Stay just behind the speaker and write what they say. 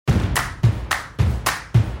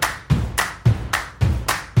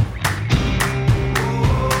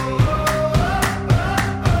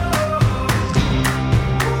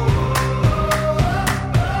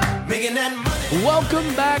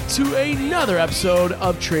Welcome back to another episode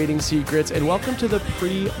of Trading Secrets, and welcome to the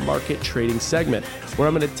pre-market trading segment, where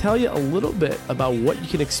I'm going to tell you a little bit about what you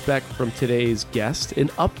can expect from today's guest, an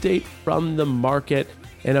update from the market,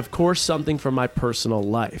 and of course, something from my personal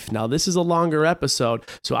life. Now, this is a longer episode,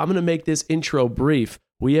 so I'm going to make this intro brief.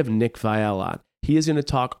 We have Nick Viall on. He is going to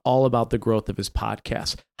talk all about the growth of his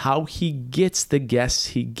podcast, how he gets the guests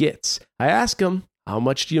he gets. I ask him, how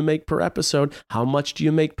much do you make per episode? How much do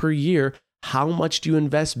you make per year? How much do you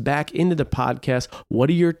invest back into the podcast? What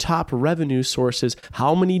are your top revenue sources?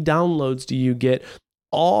 How many downloads do you get?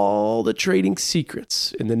 All the trading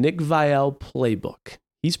secrets in the Nick Viall playbook.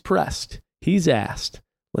 He's pressed. He's asked.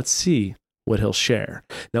 Let's see what he'll share.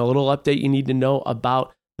 Now, a little update you need to know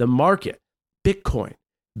about the market. Bitcoin.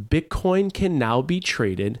 Bitcoin can now be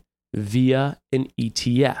traded via an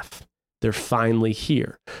ETF. They're finally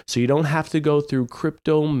here. So you don't have to go through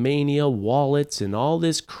cryptomania wallets and all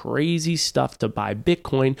this crazy stuff to buy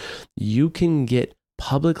Bitcoin. You can get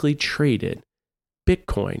publicly traded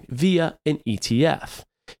Bitcoin via an ETF.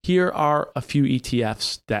 Here are a few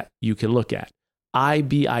ETFs that you can look at.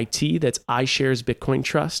 IBIT, that's iShares Bitcoin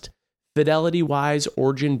Trust. Fidelity Wise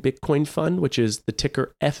Origin Bitcoin Fund, which is the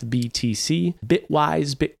ticker FBTC,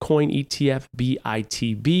 Bitwise Bitcoin ETF,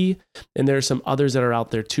 BITB, and there are some others that are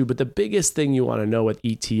out there too. But the biggest thing you want to know with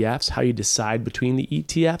ETFs, how you decide between the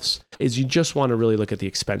ETFs, is you just want to really look at the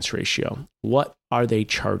expense ratio. What are they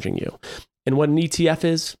charging you? And what an ETF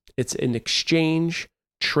is, it's an exchange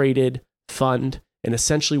traded fund. And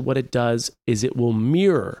essentially what it does is it will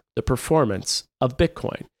mirror the performance of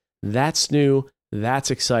Bitcoin. That's new.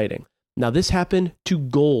 That's exciting. Now, this happened to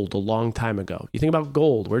gold a long time ago. You think about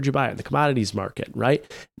gold, where'd you buy it? In the commodities market, right?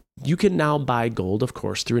 You can now buy gold, of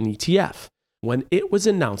course, through an ETF. When it was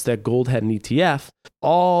announced that gold had an ETF,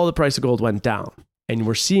 all the price of gold went down. And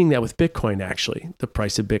we're seeing that with Bitcoin, actually. The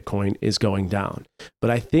price of Bitcoin is going down.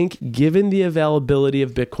 But I think given the availability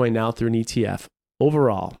of Bitcoin now through an ETF,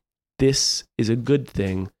 overall, this is a good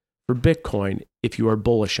thing for Bitcoin if you are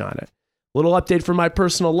bullish on it. A little update from my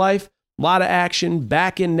personal life. A lot of action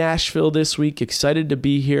back in Nashville this week. Excited to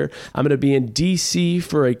be here. I'm going to be in DC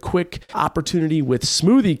for a quick opportunity with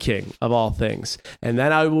Smoothie King, of all things. And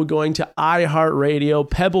then I will be going to iHeartRadio,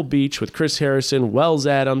 Pebble Beach with Chris Harrison, Wells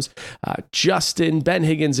Adams, Justin, Ben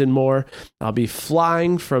Higgins, and more. I'll be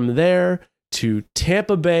flying from there to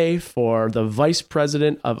Tampa Bay for the vice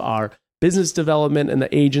president of our business development and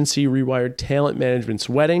the agency Rewired Talent Management's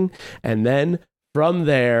wedding. And then from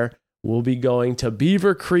there, we'll be going to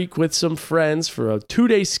Beaver Creek with some friends for a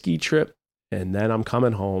 2-day ski trip, and then I'm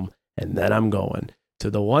coming home, and then I'm going to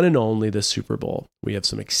the one and only the Super Bowl. We have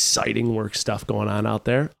some exciting work stuff going on out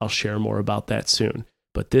there. I'll share more about that soon.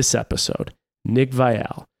 But this episode, Nick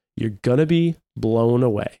Viall, you're going to be blown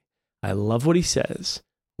away. I love what he says.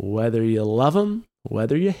 Whether you love him,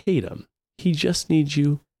 whether you hate him, he just needs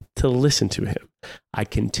you to listen to him. I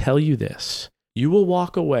can tell you this. You will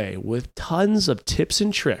walk away with tons of tips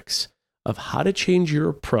and tricks of how to change your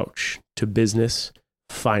approach to business,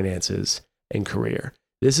 finances, and career.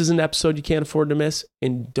 This is an episode you can't afford to miss.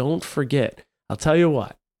 And don't forget, I'll tell you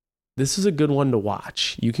what, this is a good one to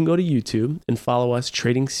watch. You can go to YouTube and follow us,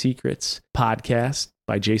 Trading Secrets Podcast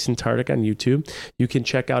by Jason Tardik on YouTube. You can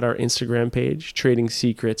check out our Instagram page, Trading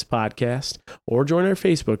Secrets Podcast, or join our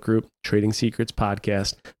Facebook group, Trading Secrets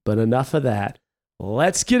Podcast. But enough of that.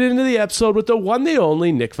 Let's get into the episode with the one, the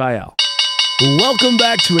only Nick Viall. Welcome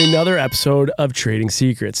back to another episode of Trading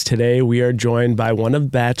Secrets. Today, we are joined by one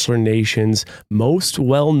of Bachelor Nation's most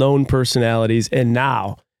well-known personalities, and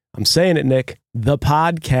now, I'm saying it, Nick, the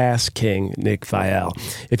podcast king, Nick Viall.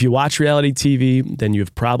 If you watch reality TV, then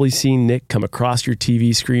you've probably seen Nick come across your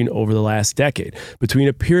TV screen over the last decade. Between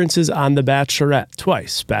appearances on The Bachelorette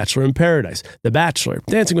twice, Bachelor in Paradise, The Bachelor,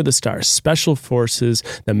 Dancing with the Stars, Special Forces,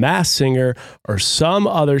 The Masked Singer, or some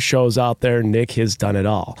other shows out there, Nick has done it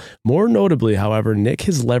all. More notably, however, Nick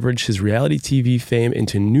has leveraged his reality TV fame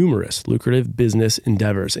into numerous lucrative business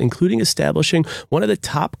endeavors, including establishing one of the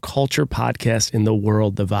top culture podcasts in the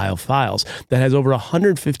world, The Viall Files, that has over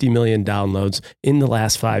 150 million downloads in the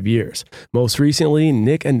last 5 years. Most recently,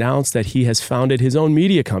 Nick announced that he has founded his own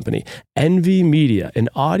media company, Envy Media, an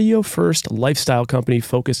audio-first lifestyle company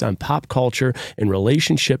focused on pop culture and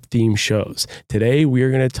relationship-themed shows. Today, we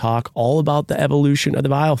are going to talk all about the evolution of the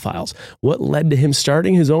Viall Files, what led to him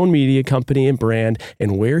starting his own media company and brand,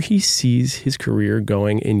 and where he sees his career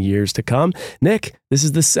going in years to come. Nick, this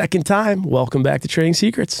is the second time. Welcome back to Trading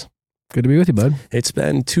Secrets. Good to be with you, bud. It's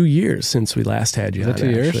been 2 years since we last had you on. 2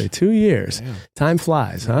 years? Actually. 2 years. Damn. Time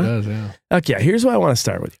flies, huh? It does, yeah. Okay, here's what I want to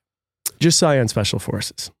start with you. Just saw you on Special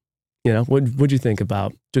Forces. You know, what'd you think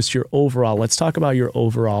about just your overall, let's talk about your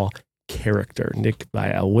overall character, Nick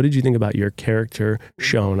Viall. What did you think about your character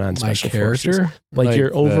shown on Special Forces? Like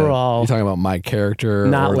your overall... You're talking about my character?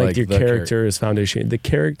 Not or like your character is foundation. The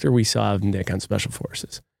character we saw of Nick on Special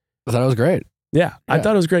Forces. I thought it was great. Yeah, I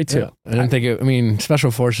thought it was great too. Yeah. I didn't think it... I mean,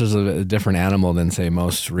 Special Forces is a different animal than, say,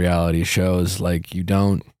 most reality shows. Like, you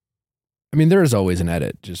don't... I mean, there is always an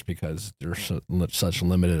edit just because they're such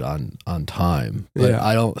limited on time. But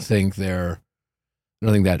I don't think that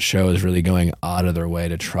show is really going out of their way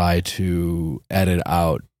to try to edit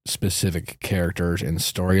out specific characters and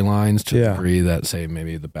storylines to the degree that, say,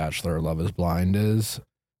 maybe The Bachelor or Love is Blind is.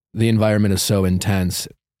 The environment is so intense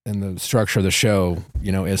and the structure of the show,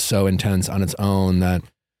 is so intense on its own that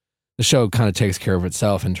the show kind of takes care of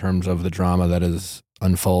itself in terms of the drama that is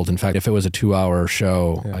unfold. In fact, if it was a 2-hour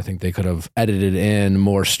show, I think they could have edited in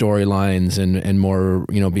more storylines and more,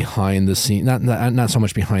 behind the scenes, not so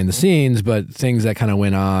much behind the scenes, but things that kind of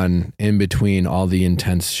went on in between all the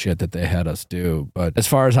intense shit that they had us do. But as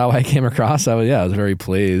far as how I came across, I was very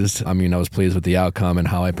pleased. I mean, I was pleased with the outcome and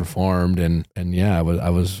how I performed, and I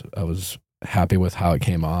was happy with how it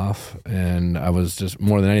came off, and I was just,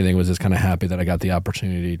 more than anything, was just kind of happy that I got the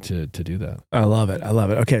opportunity to do that. I love it.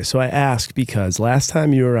 Okay, so I ask because last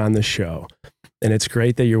time you were on the show, and it's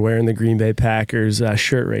great that you're wearing the Green Bay Packers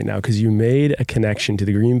shirt right now, because you made a connection to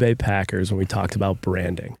the Green Bay Packers when we talked about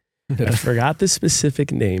branding. I forgot the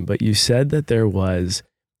specific name, but you said that there was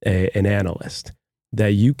an analyst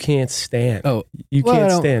that you can't stand. Oh,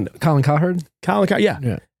 can't stand Colin Cowherd?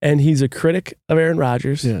 Yeah. And he's a critic of Aaron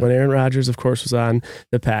Rodgers when Aaron Rodgers, of course, was on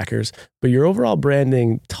the Packers. But your overall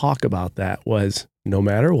branding talk about that was, no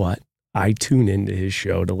matter what, I tune into his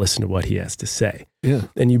show to listen to what he has to say. Yeah.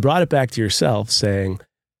 And you brought it back to yourself saying,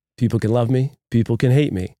 people can love me, people can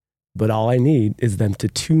hate me, but all I need is them to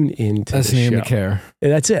tune into the show. That's to care.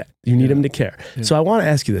 And that's it. You need them to care. Yeah. So I want to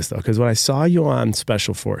ask you this, though, because when I saw you on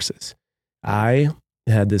Special Forces, I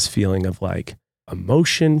had this feeling of like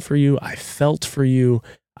emotion for you. I felt for you.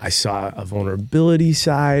 I saw a vulnerability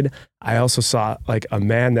side. I also saw like a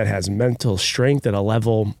man that has mental strength at a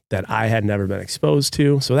level that I had never been exposed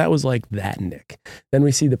to. So that was like that Nick. Then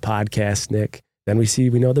we see the podcast Nick. Then we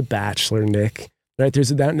know the Bachelor Nick. Right?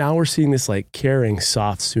 Now we're seeing this like caring,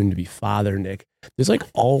 soft, soon to be father Nick. There's like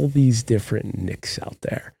all these different Nicks out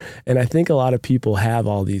there. And I think a lot of people have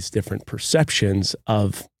all these different perceptions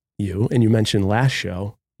of you. And you mentioned last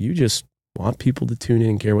show, you just want people to tune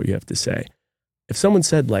in and care what you have to say. If someone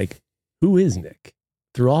said like, who is Nick?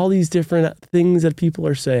 Through all these different things that people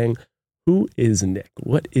are saying, who is Nick?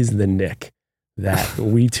 What is the Nick that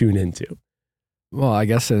we tune into? Well, I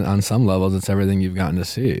guess on some levels, it's everything you've gotten to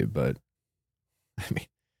see. But I mean,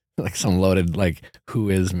 like some loaded, like, who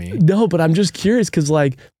is me? No, but I'm just curious because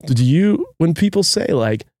like, when people say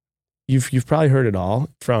like, you've probably heard it all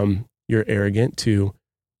from you're arrogant to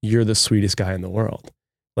you're the sweetest guy in the world.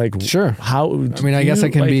 Like, sure. I guess I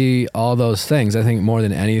can be all those things. I think more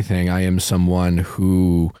than anything, I am someone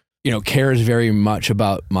who, cares very much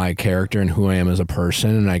about my character and who I am as a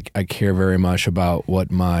person. And I care very much about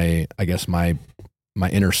what my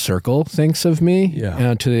inner circle thinks of me.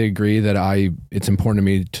 Yeah. To the degree that it's important to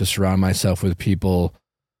me to surround myself with people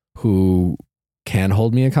who can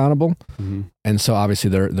hold me accountable. Mm-hmm. And so obviously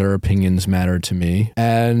their opinions matter to me.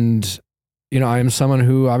 And I am someone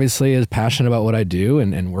who obviously is passionate about what I do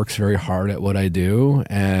and works very hard at what I do.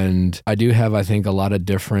 And I do have, I think, a lot of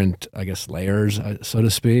different, layers, so to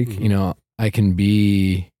speak. Mm-hmm. I can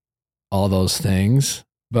be all those things.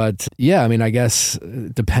 But yeah, I guess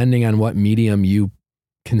depending on what medium you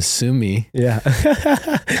consume me. Yeah.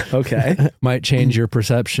 Okay. Might change your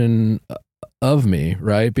perception of me,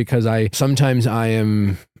 right? Because sometimes I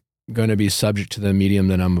am going to be subject to the medium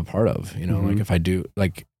that I'm a part of. Mm-hmm. Like if I do,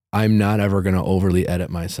 I'm not ever going to overly edit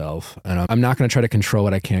myself, and I'm not going to try to control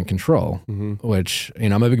what I can't control, mm-hmm. which,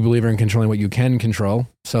 I'm a big believer in controlling what you can control.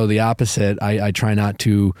 So the opposite, I try not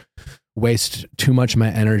to waste too much of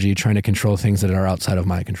my energy trying to control things that are outside of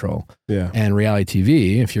my control. Yeah. And reality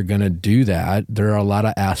TV, if you're going to do that, there are a lot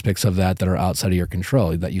of aspects of that are outside of your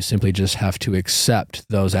control that you simply just have to accept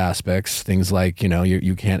those aspects. Things like,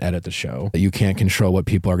 you can't edit the show, that you can't control what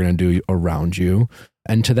people are going to do around you.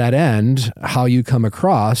 And to that end, how you come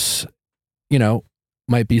across,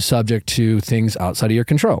 might be subject to things outside of your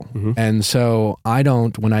control. Mm-hmm. And so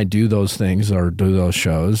when I do those things or do those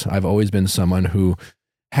shows, I've always been someone who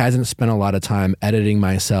hasn't spent a lot of time editing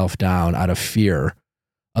myself down out of fear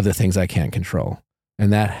of the things I can't control.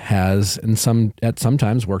 And that has,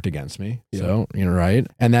 sometimes worked against me. Yeah. So, right.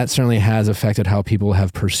 And that certainly has affected how people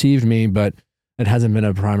have perceived me, but it hasn't been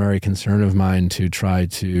a primary concern of mine to try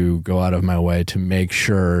to go out of my way to make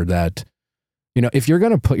sure that if you're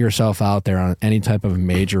going to put yourself out there on any type of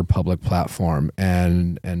major public platform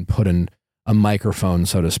and put in a microphone,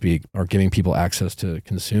 so to speak, or giving people access to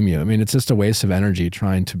consume you, I mean, it's just a waste of energy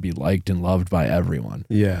trying to be liked and loved by everyone.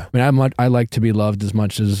 Yeah. I mean, I like to be loved as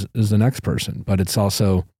much as the next person, but it's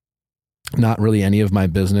also not really any of my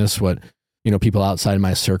business what, people outside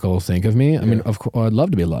my circle think of me. I mean, of course, I'd love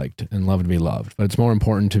to be liked and love to be loved, but it's more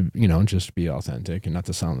important to, just be authentic, and not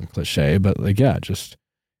to sound cliche, but just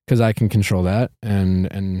because I can control that,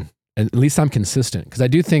 and at least I'm consistent. Because I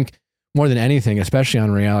do think more than anything, especially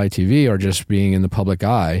on reality TV or just being in the public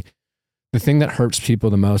eye, the thing that hurts people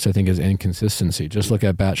the most, I think, is inconsistency. Just look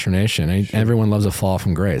at Bachelor Nation. Everyone loves a fall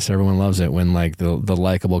from grace. Everyone loves it when the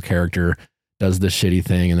likable character does the shitty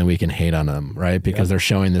thing and then we can hate on them, right? Because they're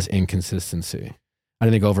showing this inconsistency. I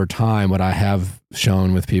think over time, what I have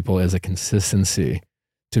shown with people is a consistency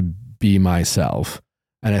to be myself.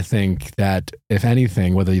 And I think that, if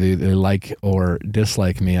anything, whether they like or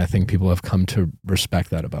dislike me, I think people have come to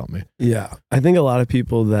respect that about me. Yeah. I think a lot of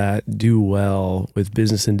people that do well with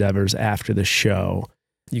business endeavors after the show,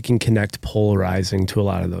 you can connect polarizing to a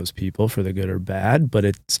lot of those people for the good or bad, but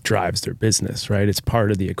it drives their business, right? It's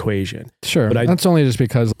part of the equation. Sure. But that's only just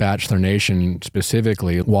because Bachelor Nation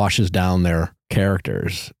specifically washes down their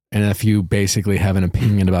characters. And if you basically have an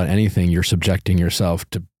opinion about anything, you're subjecting yourself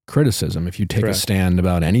to criticism. If you take a stand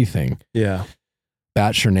about anything. Yeah.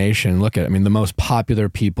 Bachelor Nation, look at it. I mean, the most popular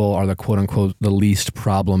people are the quote unquote the least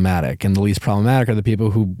problematic. And the least problematic are the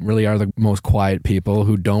people who really are the most quiet people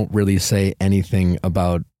who don't really say anything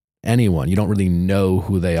about anyone. You don't really know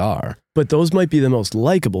who they are. But those might be the most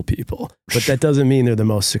likable people, but that doesn't mean they're the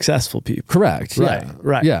most successful people. Correct. Right. Yeah.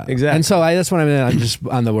 Right. Yeah. Exactly. And so that's what I mean. I'm just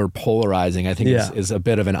on the word polarizing. I think is a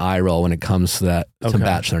bit of an eye roll when it comes to that to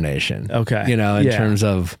Bachelor Nation. Okay. In terms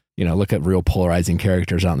of, look at real polarizing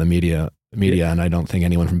characters out in the media, and I don't think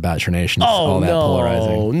anyone from Bachelor Nation is all that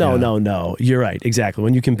polarizing. No. You're right. Exactly.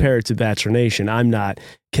 When you compare it to Bachelor Nation, I'm not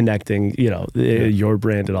connecting, your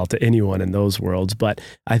brand at all to anyone in those worlds. But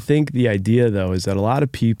I think the idea, though, is that a lot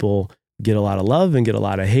of people get a lot of love and get a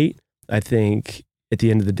lot of hate. I think at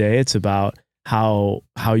the end of the day, it's about how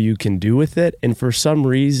you can do with it. And for some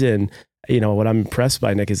reason, what I'm impressed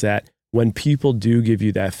by, Nick, is that when people do give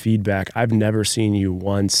you that feedback, I've never seen you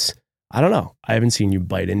once. I don't know. I haven't seen you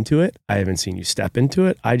bite into it. I haven't seen you step into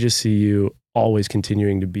it. I just see you always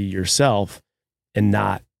continuing to be yourself and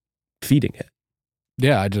not feeding it.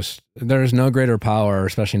 Yeah, there's no greater power,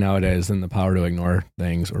 especially nowadays, than the power to ignore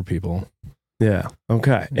things or people. Yeah.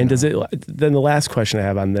 Okay. And then the last question I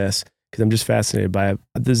have on this, because I'm just fascinated by it,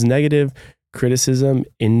 does negative criticism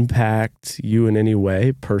impact you in any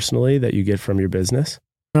way personally that you get from your business?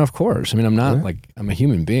 No, of course. I mean, I'm not I'm a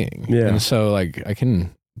human being. Yeah. And so I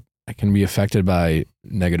can be affected by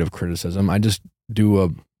negative criticism. I just do a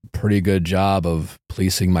pretty good job of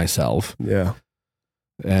policing myself. Yeah.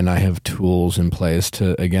 And I have tools in place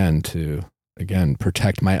to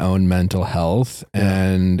protect my own mental health. Yeah.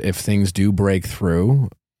 And if things do break through,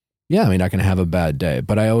 I can have a bad day,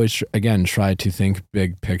 but I always, try to think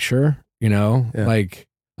big picture, like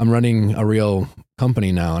I'm running a real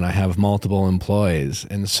company now and I have multiple employees.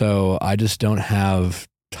 And so I just don't have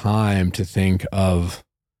time to think of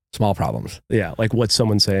small problems. Yeah, like what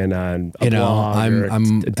someone's saying on a blog.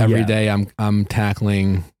 I'm every day I'm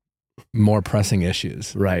tackling more pressing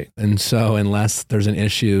issues. Right. And so unless there's an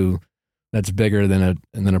issue that's bigger than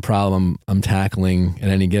a problem I'm tackling at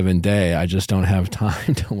any given day, I just don't have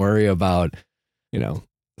time to worry about,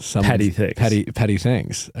 some petty things. Petty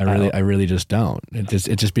things. I really just don't. It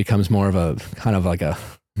just becomes more of a kind of like a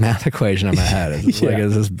math equation in my head. It's like,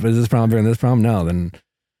 is this problem bigger than this problem? No, then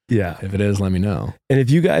yeah. If it is, let me know. And if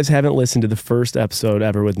you guys haven't listened to the first episode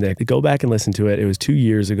ever with Nick, go back and listen to it. It was 2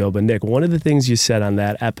 years ago. But Nick, one of the things you said on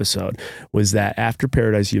that episode was that after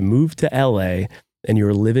Paradise, you moved to LA and you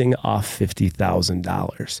were living off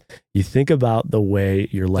 $50,000. You think about the way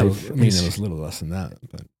your life. It was a little less than that,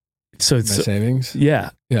 but so it's my savings. Yeah.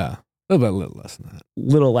 Yeah. A little less than that.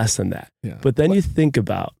 Little less than that. Yeah. But then you think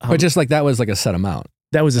about but just like that was like a set amount.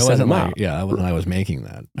 That was a set amount. That wasn't I was making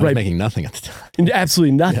that. I was making nothing at the time.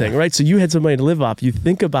 Absolutely nothing, right? So you had some money to live off. You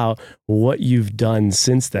think about what you've done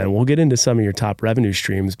since then. We'll get into some of your top revenue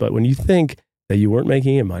streams, but when you think that you weren't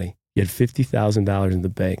making any money, you had $50,000 in the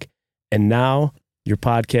bank, and now your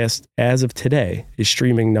podcast, as of today, is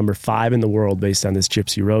streaming number 5 in the world based on this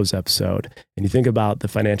Gypsy Rose episode, and you think about the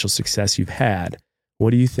financial success you've had,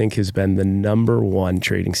 what do you think has been the number one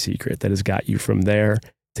trading secret that has got you from there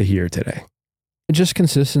to here today? Just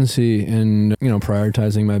consistency in,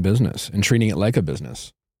 prioritizing my business and treating it like a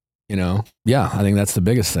business, Yeah, I think that's the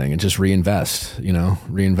biggest thing. And just reinvest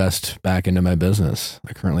back into my business.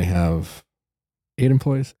 I currently have 8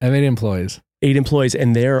 employees. I have 8 employees. 8 employees,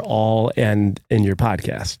 and they're all in your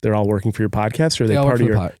podcast. They're all working for your podcast, or are they part of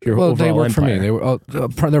your overall they work empire? for me. They were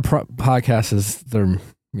their podcast is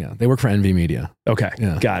they work for NV Media. Okay,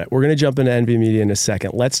 got it. We're going to jump into NV Media in a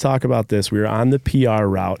second. Let's talk about this. We were on the PR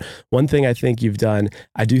route. One thing I think you've done,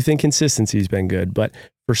 I do think consistency has been good, but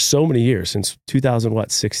for so many years, since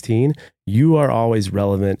 2016, you are always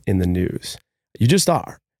relevant in the news. You just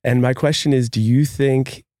are. And my question is, do you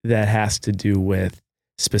think that has to do with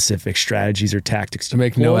specific strategies or tactics to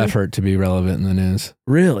make no effort to be relevant in the news?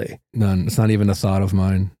 Really? None. It's not even a thought of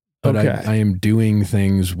mine. But I am doing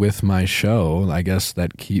things with my show, I guess,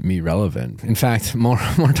 that keep me relevant. In fact, more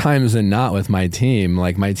times than not with my team,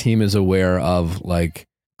 like my team is aware of like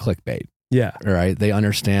clickbait. Yeah. Right. They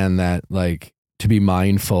understand that like to be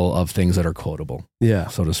mindful of things that are quotable. Yeah.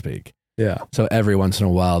 So to speak. Yeah. So every once in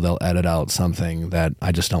a while they'll edit out something that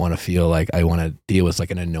I just don't want to feel like I want to deal with,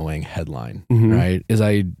 like an annoying headline, right? As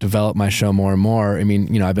I develop my show more and more, I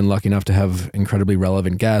mean, I've been lucky enough to have incredibly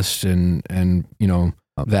relevant guests and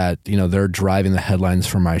that, they're driving the headlines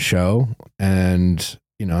for my show. And,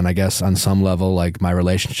 and I guess on some level, like my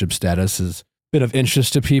relationship status is a bit of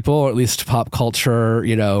interest to people, or at least pop culture,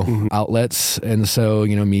 outlets. And so,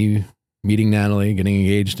 me meeting Natalie, getting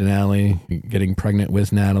engaged to Natalie, getting pregnant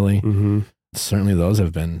with Natalie. Certainly those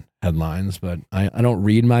have been headlines, but I don't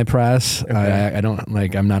read my press. Okay. I don't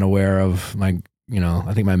I'm not aware of my,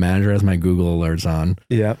 I think my manager has my Google alerts on.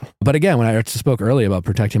 Yeah. But again, when I spoke earlier about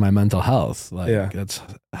protecting my mental health, that's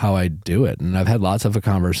how I do it. And I've had lots of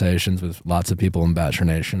conversations with lots of people in Bachelor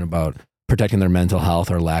Nation about protecting their mental health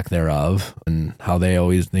or lack thereof, and how they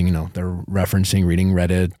always think, they're referencing reading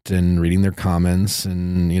Reddit and reading their comments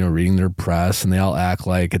and, reading their press, and they all act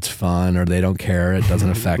like it's fun or they don't care. It doesn't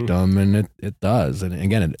affect them. And it does. And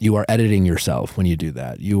again, you are editing yourself when you do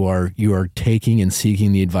that. You are taking and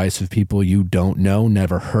seeking the advice of people you don't know,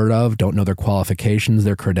 never heard of, don't know their qualifications,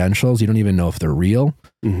 their credentials. You don't even know if they're real.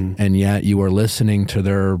 And yet you are listening to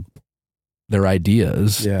their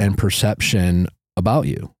ideas and perception about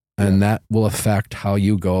you. And that will affect how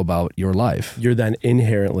you go about your life. You're then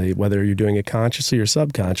inherently, whether you're doing it consciously or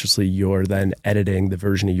subconsciously, you're then editing the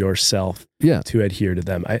version of yourself to adhere to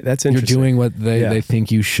them. That's interesting. You're doing what they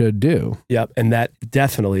think you should do. Yep. And that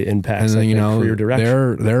definitely impacts career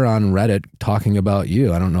direction. They're on Reddit talking about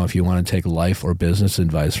you. I don't know if you want to take life or business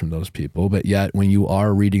advice from those people, but yet when you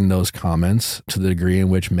are reading those comments to the degree in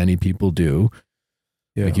which many people do,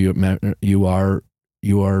 like you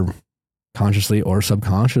are consciously or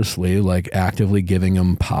subconsciously, like actively giving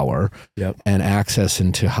them power and access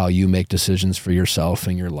into how you make decisions for yourself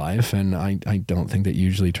and your life. And I don't think that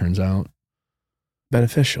usually turns out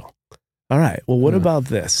beneficial. All right. Well, what about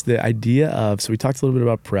this? The idea of, so we talked a little bit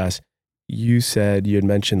about press. You had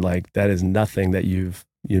mentioned like that is nothing that you've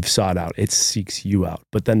sought out. It seeks you out.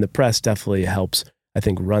 But then the press definitely helps, I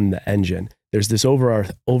think, run the engine. There's this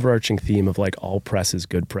overarching theme of like all press is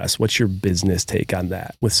good press. What's your business take on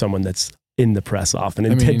that with someone that's in the press often?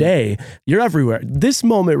 And today, you're everywhere. This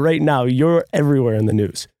moment right now, you're everywhere in the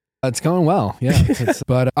news. It's going well, yeah.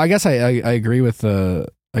 But I guess I agree with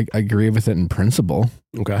I agree with it in principle.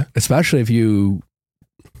 Okay. Especially if you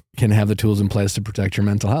can have the tools in place to protect your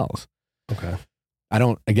mental health. Okay.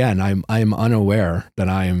 I'm unaware that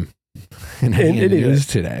I'm in any news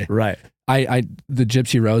today. Right. The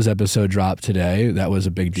Gypsy Rose episode dropped today. That was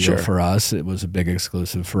a big deal for us. It was a big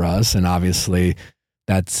exclusive for us. And obviously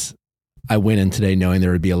I went in today knowing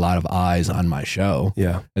there would be a lot of eyes on my show.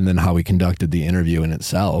 Yeah. And then how we conducted the interview in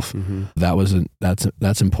itself.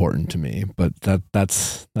 That's important to me, but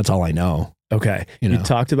that's all I know. Okay. You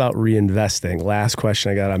talked about reinvesting. Last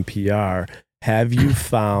question I got on PR. Have you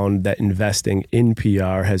found that investing in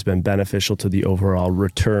PR has been beneficial to the overall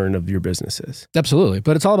return of your businesses? Absolutely.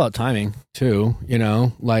 But it's all about timing too.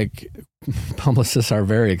 Like publicists are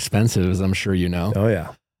very expensive, as I'm sure you know. Oh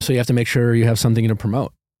yeah. So you have to make sure you have something to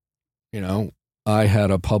promote. I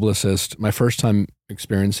had a publicist, my first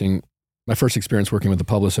experience working with a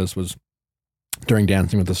publicist was during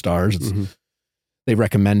Dancing with the Stars. They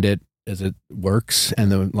recommend it as it works,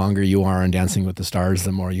 and the longer you are on Dancing with the Stars,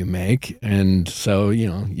 the more you make. And so,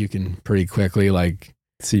 you can pretty quickly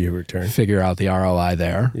see your return, figure out the ROI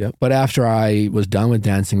there. Yep. But after I was done with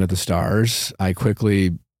Dancing with the Stars, I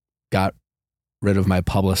quickly got rid of my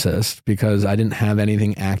publicist because I didn't have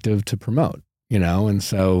anything active to promote, and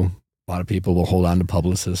so a lot of people will hold on to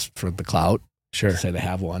publicists for the clout. Sure. Say they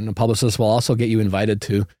have one. A publicist will also get you invited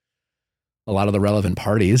to a lot of the relevant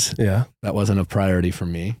parties. Yeah. That wasn't a priority for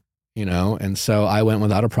me, and so I went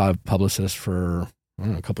without a publicist for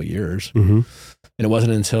a couple of years. And it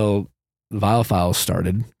wasn't until the Viall files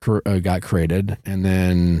got created, and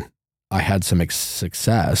then I had some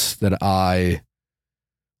success that I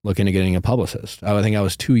look into getting a publicist. I think I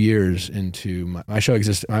was 2 years into my show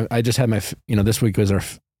exists. I just had my, this week was our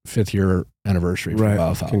 5th year anniversary for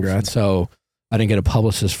Viall. Congrats. So I didn't get a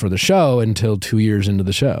publicist for the show until 2 years into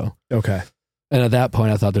the show. Okay. And at that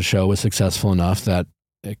point, I thought the show was successful enough that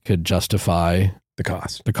it could justify the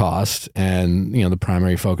cost. And, the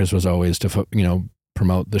primary focus was always to,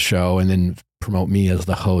 promote the show and then promote me as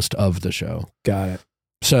the host of the show. Got it.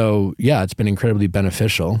 So yeah, it's been incredibly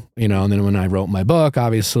beneficial, and then when I wrote my book,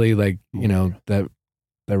 obviously that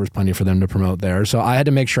there was plenty for them to promote there. So I had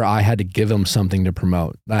to make sure I had to give them something to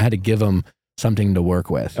promote. I had to give them something to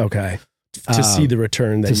work with. Okay. To see the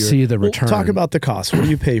return Talk about the cost. What do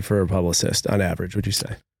you pay for a publicist on average, would you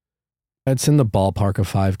say? It's in the ballpark of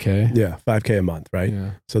 $5,000. Yeah, $5,000 a month, right?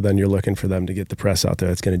 Yeah. So then you're looking for them to get the press out there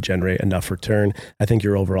that's going to generate enough return. I think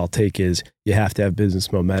your overall take is you have to have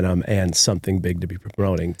business momentum and something big to be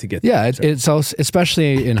promoting to get. Yeah, it's also,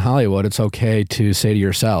 especially in Hollywood, it's okay to say to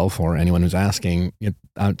yourself or anyone who's asking, it's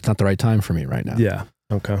not the right time for me right now. Yeah.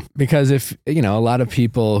 Okay. Because if, a lot of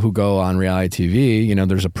people who go on reality TV,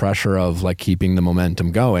 there's a pressure of like keeping the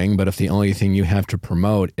momentum going. But if the only thing you have to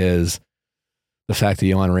promote is the fact that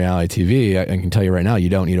you're on reality TV, I can tell you right now, you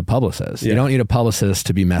don't need a publicist. Yeah. You don't need a publicist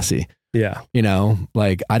to be messy. Yeah.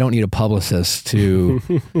 I don't need a publicist to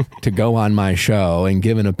go on my show and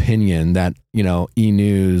give an opinion that, E!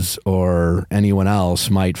 News or anyone else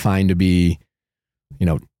might find to be,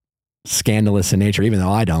 scandalous in nature, even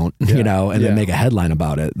though I don't, then make a headline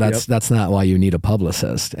about it. That's not why you need a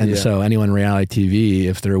publicist. And so anyone in reality TV,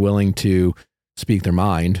 if they're willing to speak their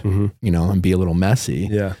mind, and be a little messy,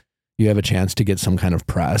 you have a chance to get some kind of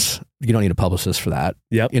press. You don't need a publicist for that.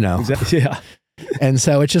 Yep. Exactly. Yeah. And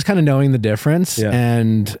so it's just kind of knowing the difference. Yeah.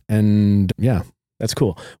 And yeah. That's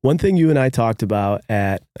cool. One thing you and I talked about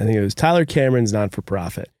at, I think it was Tyler Cameron's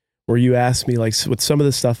not-for-profit, where you asked me, like, with some of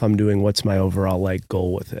the stuff I'm doing, what's my overall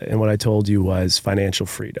goal with it? And what I told you was financial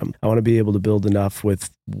freedom. I want to be able to build enough with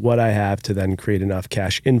what I have to then create enough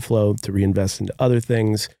cash inflow to reinvest into other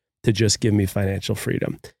things to just give me financial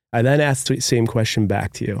freedom. I then asked the same question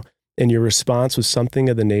back to you, and your response was something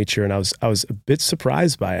of the nature, and I was a bit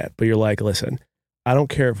surprised by it, but you're like, listen, I don't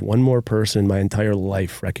care if one more person in my entire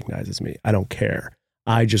life recognizes me. I don't care.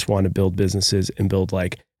 I just want to build businesses and build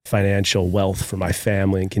financial wealth for my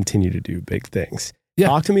family and continue to do big things. Yeah.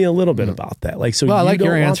 Talk to me a little bit about that. I like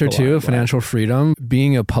your answer too, financial freedom.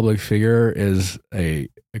 Being a public figure is a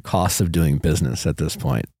cost of doing business at this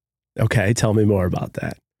point. Okay. Tell me more about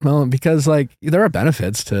that. Well, because there are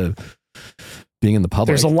benefits to being in the public.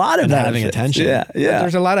 There's a lot of having attention. Yeah.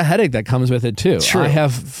 There's a lot of headache that comes with it too. True. I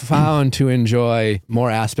have found to enjoy more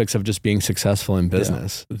aspects of just being successful in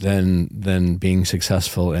business than being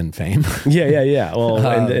successful in fame. Yeah.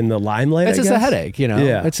 Well, in the limelight, it's just a headache,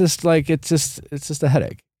 Yeah. It's just a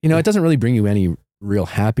headache. It doesn't really bring you any real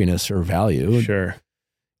happiness or value. Sure.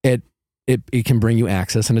 It can bring you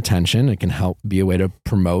access and attention. It can help be a way to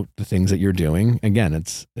promote the things that you're doing. Again,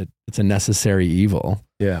 it's a necessary evil.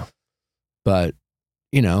 Yeah. But,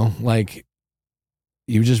 you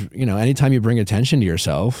just, anytime you bring attention to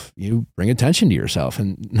yourself, you bring attention to yourself.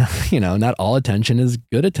 And, not all attention is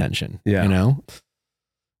good attention. Yeah.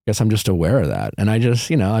 Guess I'm just aware of that. And I just,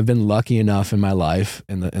 I've been lucky enough in my life,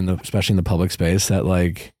 especially in the public space, that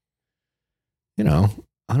I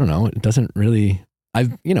don't know, it doesn't really,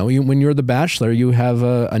 when you're the Bachelor, you have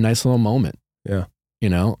a nice little moment. Yeah.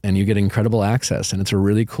 And you get incredible access. And it's a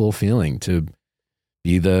really cool feeling to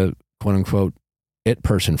be the quote unquote it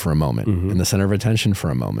person for a moment, in the center of attention for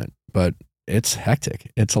a moment. But it's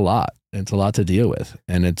hectic. It's a lot. It's a lot to deal with,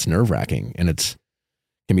 and it's nerve wracking, and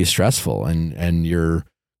can be stressful, and you're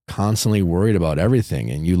constantly worried about everything,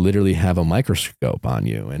 and you literally have a microscope on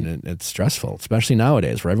you, and it's stressful, especially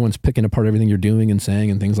nowadays where everyone's picking apart everything you're doing and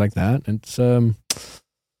saying and things like that. It's a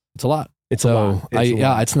lot. It's a lot.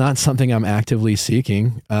 It's not something I'm actively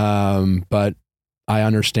seeking, but I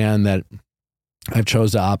understand that I've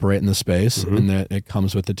chose to operate in the space, and that it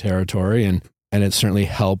comes with the territory, and it certainly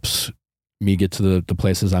helps me get to the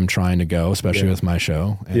places I'm trying to go, especially with my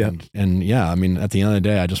show. And I mean, at the end of the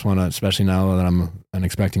day, I just want to, especially now that I'm an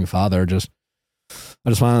expecting father, I just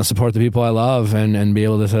want to support the people I love and be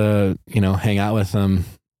able to, hang out with them.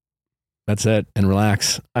 That's it. And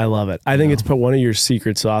relax. I love it. I think it's one of your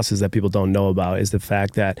secret sauces that people don't know about is the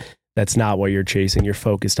fact that that's not what you're chasing. You're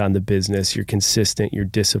focused on the business. You're consistent. You're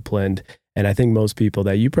disciplined. And I think most people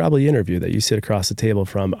that you probably interview, that you sit across the table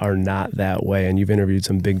from, are not that way. And you've interviewed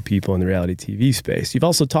some big people in the reality TV space. You've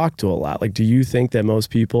also talked to a lot. Do you think that most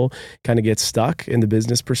people kind of get stuck in the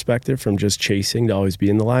business perspective from just chasing to always be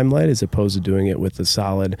in the limelight, as opposed to doing it with a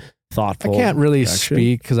solid thoughtful. I can't really action.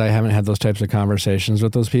 speak because I haven't had those types of conversations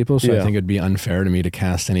with those people. So Yeah. I think it'd be unfair to me to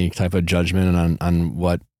cast any type of judgment on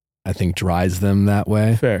what I think drives them that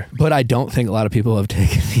way. Fair. But I don't think a lot of people have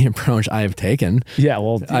taken the approach I have taken. Yeah,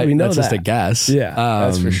 well, we know that's that. just a guess. Yeah,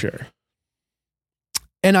 that's for sure.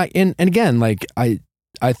 And again, like I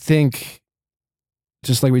think,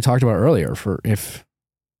 just like we talked about earlier, if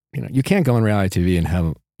you can't go on reality TV and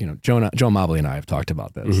have Joe Mobley and I have talked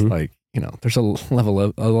about this. Mhm. Like there's a level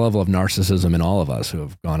of narcissism in all of us who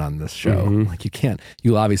have gone on this show. Mhm. Like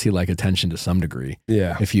you obviously like attention to some degree.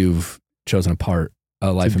 Yeah. If you've chosen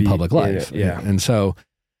a life in public life. Yeah. And so,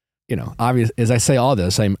 obvious as I say all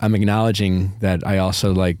this, I'm acknowledging that I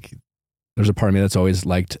also like. There's a part of me that's always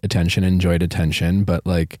liked attention, enjoyed attention, but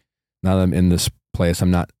like now that I'm in this place, I'm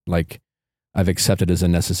not like I've accepted as a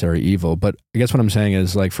necessary evil. But I guess what I'm saying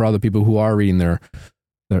is like for all the people who are reading their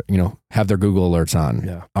have their Google alerts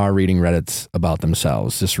on, are reading Reddits about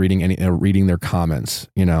themselves, just reading reading their comments,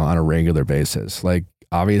 on a regular basis. Like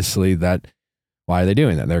obviously why are they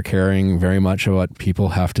doing that? They're caring very much about what people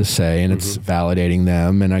have to say, and it's validating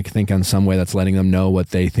them. And I think in some way that's letting them know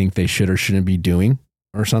what they think they should or shouldn't be doing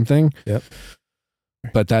or something. Yep.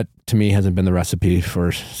 But that to me hasn't been the recipe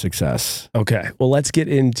for success. Okay. Well, let's get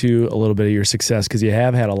into a little bit of your success because you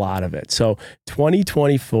have had a lot of it. So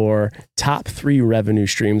 2024, top 3 revenue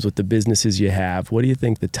streams with the businesses you have. What do you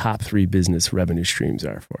think the top 3 business revenue streams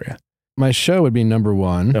are for you? My show would be number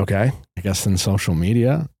 1. Okay. I guess in social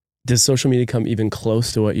media. Does social media come even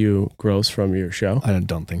close to what you gross from your show? I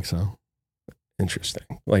don't think so.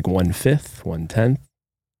 Interesting. Like 1/5, 1/10?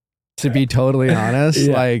 To be totally honest,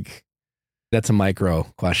 like that's a micro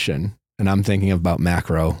question, and I'm thinking about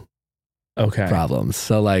macro problems.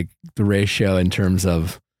 So like the ratio in terms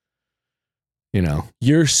of,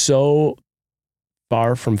 you're so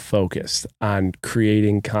far from focused on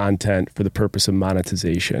creating content for the purpose of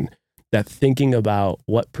monetization that thinking about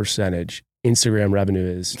what percentage Instagram revenue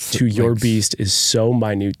is to your beast is so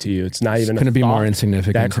minute to you. It's not even going to be more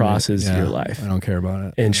insignificant. That crosses your life. I don't care about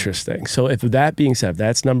it. Interesting. So if that being said,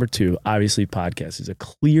 that's number 2, obviously podcast is a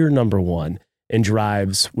clear number 1 and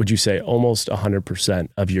drives, would you say, almost 100%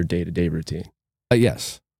 of your day-to-day routine?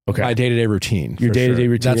 Yes. Okay. My day-to-day routine. Your day-to-day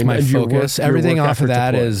routine. That's my focus. Everything off of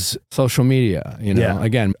that deployed. is social media.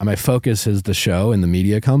 Again, my focus is the show and the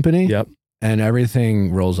media company. Yep. And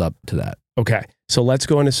everything rolls up to that. Okay. So let's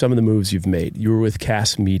go into some of the moves you've made. You were with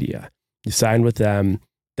Cast Media. You signed with them.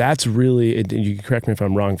 That's really, and you can correct me if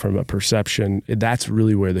I'm wrong from a perception, that's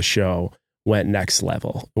really where the show went next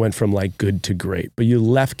level. It went from like good to great. But you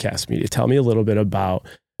left Cast Media. Tell me a little bit about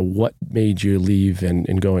what made you leave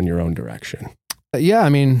and go in your own direction. Yeah, I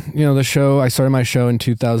mean, the show, I started my show in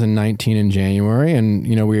 2019 in January, and,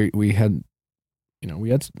 we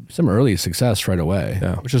had some early success right away,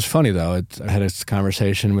 which is funny though. I had a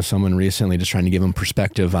conversation with someone recently just trying to give them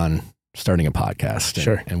perspective on starting a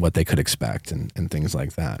podcast and what they could expect and things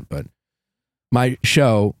like that. But my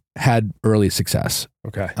show had early success.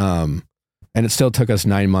 Okay. And it still took us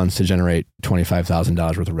 9 months to generate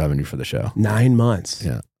 $25,000 worth of revenue for the show. 9 months.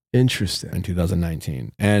 Yeah. Interesting. In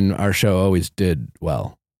 2019. And our show always did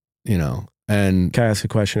well, and can I ask a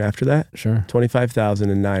question after that? Sure. 25,000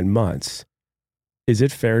 in 9 months. Is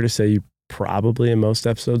it fair to say you probably in most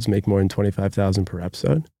episodes make more than 25,000 per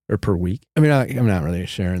episode or per week? I mean, I'm not really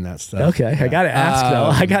sharing that stuff. Okay. Yeah. I got to ask though.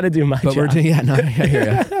 I got to do my job. I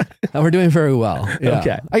hear you. We're doing very well. Yeah.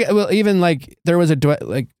 Okay. Well, even like there was in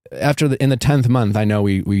the 10th month, I know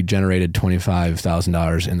we generated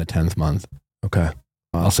 $25,000 in the 10th month. Okay.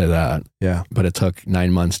 I'll say that. Yeah. But it took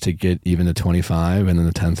 9 months to get even to 25. And then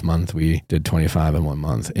the 10th month, we did 25 in 1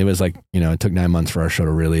 month. It was like, it took 9 months for our show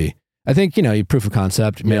to really, I think, proof of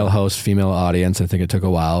concept, male host, female audience. I think it took a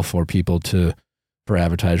while for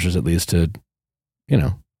advertisers at least to,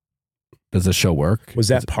 does the show work? Was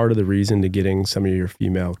that part of the reason to getting some of your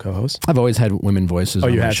female co-hosts? I've always had women voices. Oh,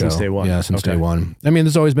 you had since day one? Yeah, since day one. I mean,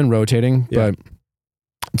 there's always been rotating, but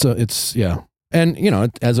it's. And,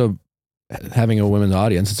 having a women's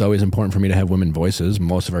audience, it's always important for me to have women voices.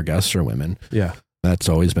 Most of our guests are women. Yeah. That's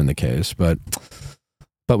always been the case. But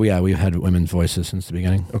we've had women's voices since the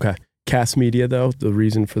beginning. Okay. Cast Media, though, the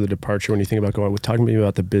reason for the departure when you think about talking to me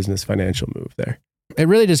about the business financial move there. It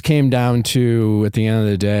really just came down to, at the end of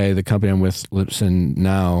the day, the company I'm with, Lipson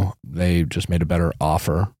now, they just made a better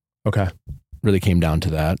offer. Okay. Really came down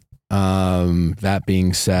to that. That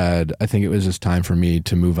being said, I think it was just time for me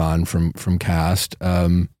to move on from Cast.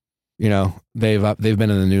 They've been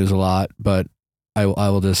in the news a lot, but I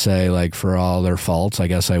will just say, like, for all their faults, I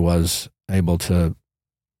guess I was able to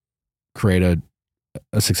create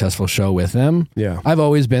a successful show with them. Yeah. I've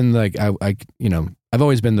always been like, I've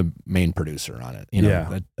always been the main producer on it.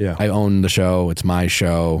 I own the show. It's my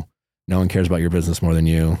show. No one cares about your business more than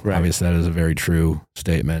you. Right. Obviously, that is a very true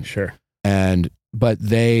statement. Sure. But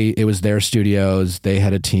it was their studios. They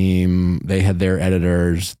had a team. They had their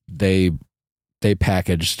editors. They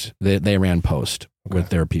packaged. They ran post with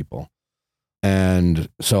their people. And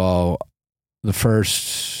so the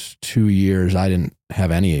first 2 years, I didn't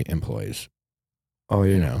have any employees. Oh,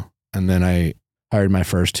 yeah. And then I hired my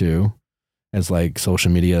first two as like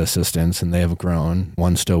social media assistants, and they have grown.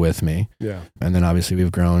 One's still with me. Yeah. And then obviously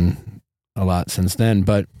we've grown a lot since then.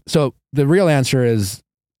 But so the real answer is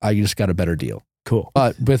I just got a better deal. Cool.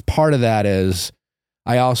 But with part of that is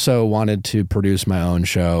I also wanted to produce my own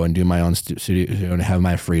show and do my own studio and have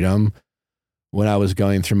my freedom. When I was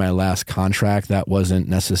going through my last contract, that wasn't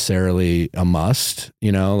necessarily a must,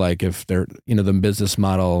 like if they're, the business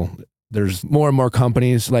model, there's more and more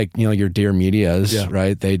companies like, your Dear Medias,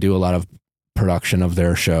 right? They do a lot of production of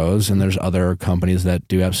their shows, and there's other companies that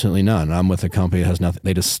do absolutely none. I'm with a company that has nothing.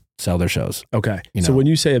 They just sell their shows. Okay. So when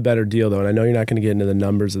you say a better deal though, and I know you're not going to get into the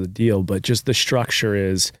numbers of the deal, but just the structure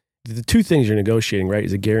is the two things you're negotiating, right?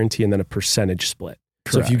 Is a guarantee and then a percentage split.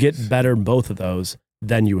 Correct. So if you get better both of those,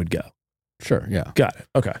 then you would go. Sure. Yeah. Got it.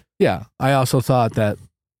 Okay. Yeah. I also thought that,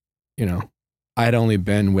 I had only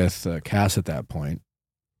been with Cass at that point.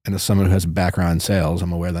 And as someone who has a background in sales,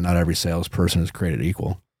 I'm aware that not every salesperson is created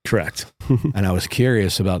equal. Correct. And I was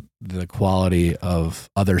curious about the quality of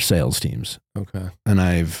other sales teams. Okay. And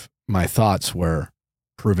my thoughts were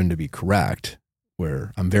proven to be correct,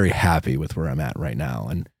 where I'm very happy with where I'm at right now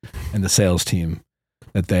and the sales team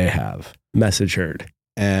that they have. Message heard.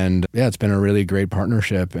 And yeah, it's been a really great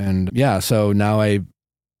partnership. And yeah, so now I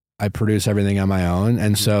produce everything on my own.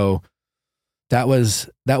 And so that was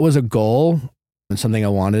a goal and something I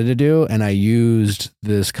wanted to do. And I used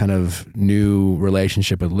this kind of new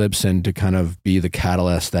relationship with Libsyn to kind of be the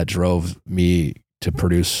catalyst that drove me to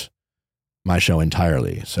produce my show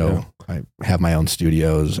entirely. So I have my own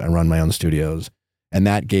studios. I run my own studios. And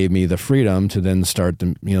that gave me the freedom to then start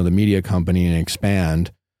the media company and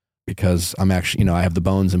expand. Because I'm actually, I have the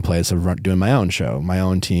bones in place of doing my own show, my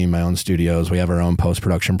own team, my own studios. We have our own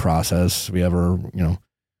post-production process. We have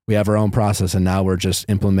our own process, and now we're just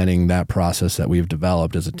implementing that process that we've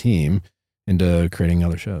developed as a team into creating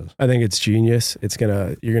other shows. I think it's genius.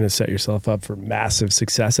 You're gonna set yourself up for massive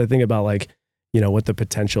success. I think about what the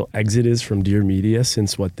potential exit is from Dear Media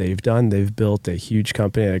since what they've done. They've built a huge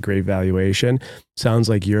company at a great valuation. Sounds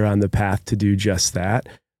like you're on the path to do just that.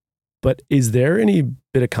 But is there any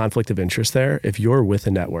bit of conflict of interest there if you're with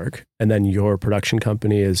a network and then your production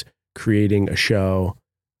company is creating a show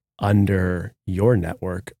under your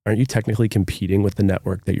network? Aren't you technically competing with the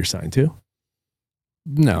network that you're signed to?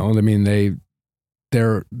 No, I mean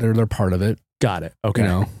they're part of it. Got it. Okay.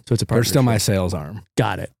 So it's a partnership. They're still my sales arm.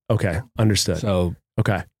 Got it. Okay. Understood. So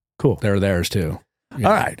okay. Cool. They're theirs too.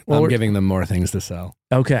 All right. Well, I'm giving them more things to sell.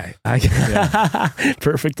 Okay.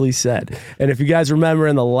 Perfectly said. And if you guys remember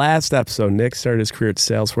in the last episode, Nick started his career at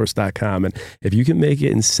Salesforce.com. And if you can make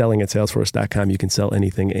it in selling at Salesforce.com, you can sell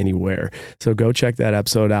anything, anywhere. So go check that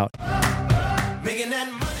episode out.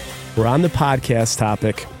 We're on the podcast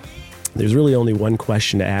topic. There's really only one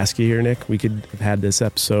question to ask you here, Nick. We could have had this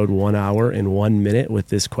episode 1 hour and 1 minute with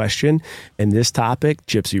this question. And this topic,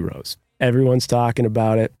 Gypsy Rose. Everyone's talking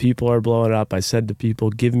about it. People are blowing up. I said to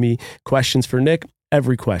people, give me questions for Nick.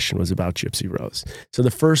 Every question was about Gypsy Rose. So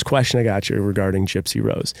the first question I got you regarding Gypsy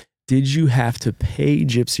Rose, did you have to pay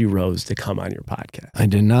Gypsy Rose to come on your podcast? I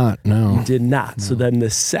did not, no. You did not. No. So then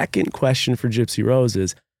the second question for Gypsy Rose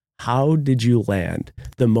is, how did you land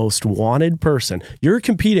the most wanted person? You're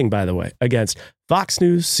competing, by the way, against Fox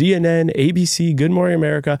News, CNN, ABC, Good Morning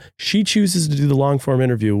America. She chooses to do the long form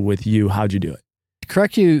interview with you. How'd you do it?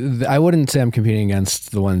 Correct you. I wouldn't say I'm competing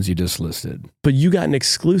against the ones you just listed. But you got an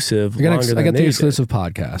exclusive. I got the exclusive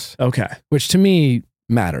podcast. Okay. Which to me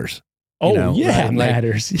matters. Oh, yeah, it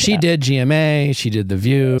matters. She did GMA. She did The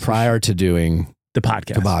View prior to doing the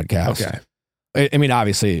podcast. Okay. I mean,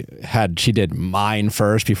 obviously, had she did mine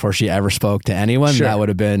first before she ever spoke to anyone, that would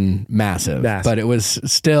have been massive. But it was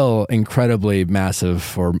still incredibly massive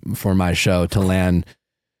for my show to land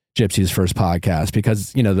Gypsy's first podcast,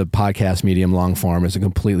 because the podcast medium long form is a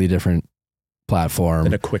completely different platform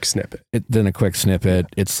than a quick snippet.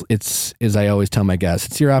 It's as I always tell my guests,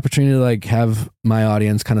 it's your opportunity to have my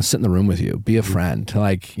audience kind of sit in the room with you, be a friend, to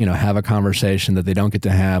have a conversation that they don't get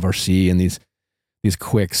to have or see in these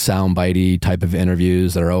quick soundbitey type of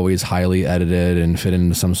interviews that are always highly edited and fit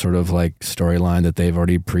into some sort of storyline that they've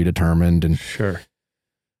already predetermined. And sure.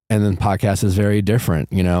 And then podcast is very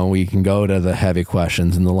different. You know, we can go to the heavy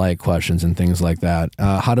questions and the light questions and things like that.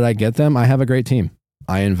 How did I get them? I have a great team.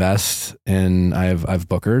 I invest in, I have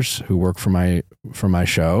bookers who work for my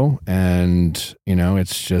show, and you know,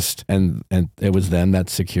 it's just, and it was them that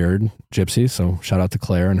secured Gypsy. So shout out to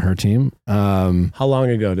Claire and her team. How long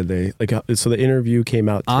ago did they, like, so the interview came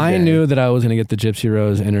out today. I knew that I was going to get the Gypsy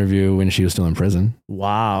Rose interview when she was still in prison.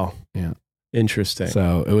 Wow. Yeah. Interesting.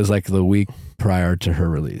 So it was like the week prior to her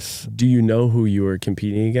release. Do you know who you were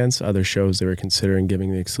competing against? Other shows they were considering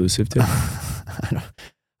giving the exclusive to?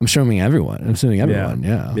 I'm assuming everyone.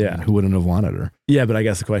 Yeah. Yeah. Who wouldn't have wanted her? Yeah, but I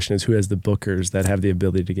guess the question is, who has the bookers that have the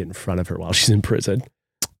ability to get in front of her while she's in prison?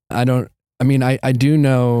 I do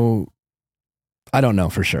know. I don't know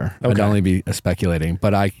for sure. Okay. I'd only be speculating,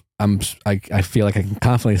 but I feel like I can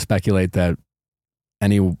confidently speculate that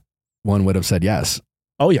anyone would have said yes.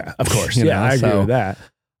 Oh yeah, of course. Yeah, I agree with that.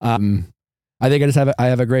 I think I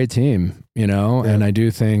have a great team, you know, and I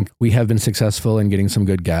do think we have been successful in getting some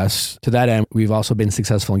good guests. To that end, we've also been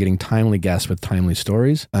successful in getting timely guests with timely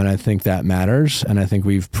stories. And I think that matters. And I think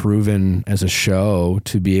we've proven as a show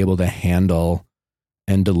to be able to handle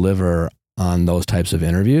and deliver on those types of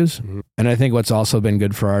interviews. Mm-hmm. And I think what's also been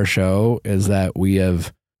good for our show is that we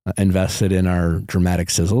have invested in our dramatic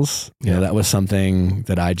sizzles. You know, that was something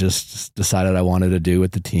that I just decided I wanted to do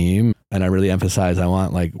with the team. And I really emphasized,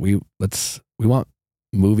 we want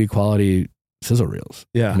movie quality sizzle reels.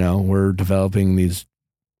 Yeah. You know, we're developing these,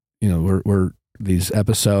 you know, we're these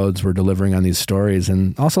episodes, we're delivering on these stories,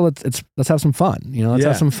 and also let's have some fun. You know, let's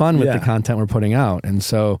have some fun with the content we're putting out. And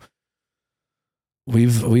so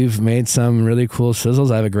we've made some really cool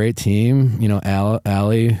sizzles. I have a great team. You know,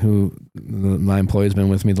 Allie, who my employee's been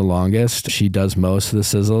with me the longest, she does most of the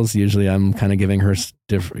sizzles. Usually I'm kind of giving her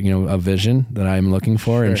a vision that I'm looking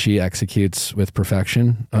for, and she executes with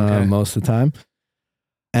perfection most of the time.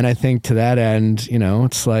 And I think to that end, you know,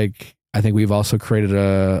 it's like, I think we've also created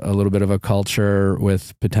a little bit of a culture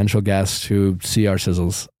with potential guests who see our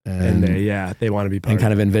sizzles and they want to be part and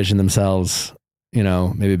kind of envision themselves, you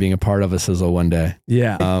know, maybe being a part of a sizzle one day.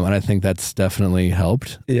 Yeah. And I think that's definitely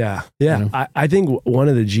helped. Yeah. Yeah. You know? I think one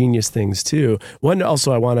of the genius things too, I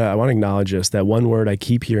want to acknowledge this, that one word I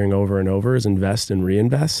keep hearing over and over is invest and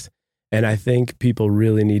reinvest. And I think people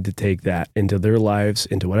really need to take that into their lives,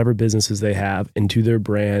 into whatever businesses they have, into their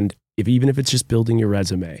brand. Even if it's just building your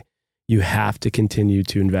resume, you have to continue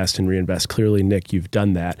to invest and reinvest. Clearly, Nick, you've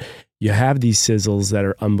done that. You have these sizzles that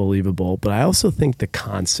are unbelievable, but I also think the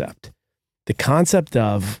concept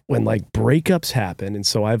of when like breakups happen, and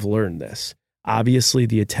so I've learned this, obviously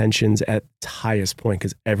the attention's at its highest point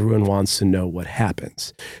because everyone wants to know what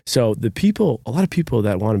happens. So a lot of people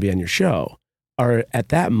that want to be on your show are at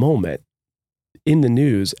that moment in the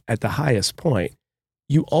news at the highest point.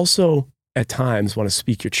 You also at times want to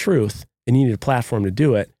speak your truth, and you need a platform to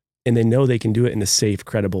do it, and they know they can do it in a safe,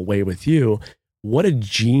 credible way with you. What a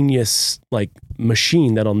genius like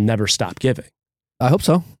machine that'll never stop giving. I hope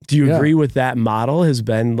so. Do you agree with that model has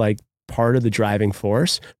been like part of the driving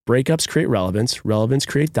force? Breakups create relevance. Relevance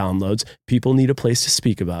create downloads. People need a place to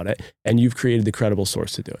speak about it. And you've created the credible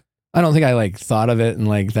source to do it. I don't think I like thought of it in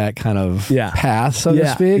like that kind of path, so to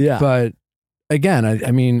speak. Yeah. But again,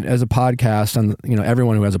 I mean, as a podcast, and you know,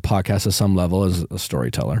 everyone who has a podcast at some level is a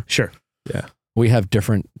storyteller. Sure. Yeah. We have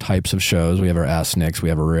different types of shows. We have our Ask Nicks, we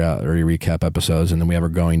have our recap episodes, and then we have our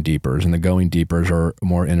Going Deepers. And the Going Deepers are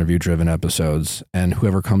more interview-driven episodes. And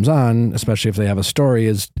whoever comes on, especially if they have a story,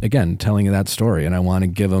 is, again, telling that story. And I want to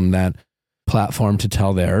give them that platform to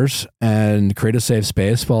tell theirs and create a safe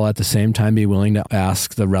space while at the same time be willing to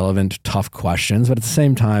ask the relevant, tough questions. But at the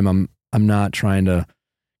same time, I'm not trying to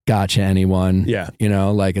gotcha anyone. Yeah. You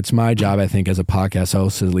know, like it's my job, I think, as a podcast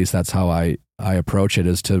host, at least that's how I approach it,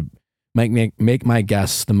 is to make my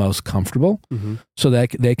guests the most comfortable so that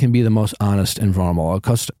they can be the most honest and vulnerable.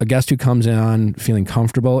 A guest who comes in on feeling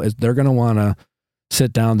comfortable, they're going to want to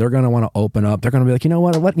sit down. They're going to want to open up. They're going to be like, you know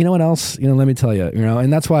what else, let me tell you,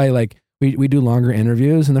 and that's why like we do longer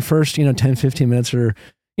interviews, and the first, 10, 15 minutes are,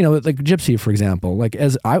 like Gypsy, for example, like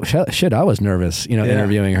I was nervous,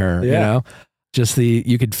 interviewing her, just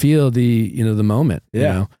you could feel the moment,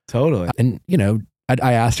 totally. And,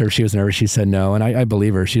 I asked her if she was nervous. She said no. And I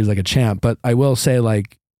believe her. She was like a champ. But I will say,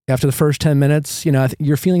 like, after the first 10 minutes,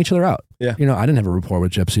 you're feeling each other out. Yeah. I didn't have a rapport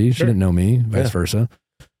with Gypsy. She didn't know me, vice versa.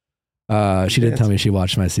 She did tell me she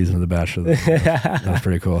watched my season of The Bachelor. That was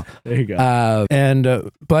pretty cool. There you go.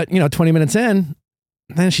 But 20 minutes in,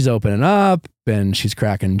 then she's opening up and she's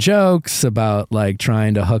cracking jokes about like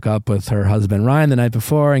trying to hook up with her husband, Ryan, the night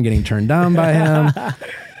before and getting turned down by him.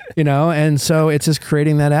 you know, and so it's just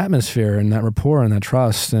creating that atmosphere and that rapport and that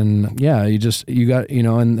trust. And yeah, you got, you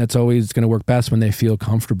know, and that's always going to work best when they feel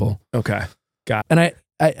comfortable. Okay. Got it.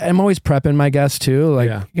 And I'm always prepping my guests too.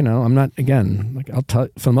 Like, you know, I'm not, again, like I'll tell,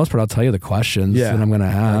 for the most part, I'll tell you the questions that I'm going to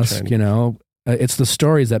ask, you know, it's the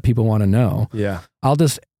stories that people want to know. Yeah. I'll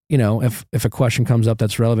just, you know, if a question comes up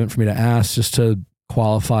that's relevant for me to ask, just to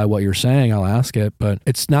qualify what you're saying, I'll ask it. But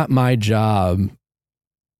it's not my job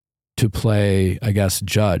to play, I guess,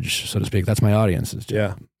 judge, so to speak. That's my audience's job.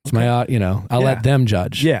 Yeah. It's my, you know, I'll let them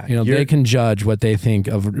judge. Yeah. You know, they can judge what they think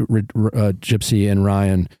of Gypsy and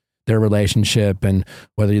Ryan, their relationship, and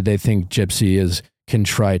whether they think Gypsy is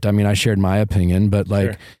contrite. I mean, I shared my opinion, but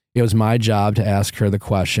like, it was my job to ask her the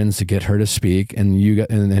questions, to get her to speak, and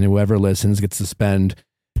and whoever listens gets to spend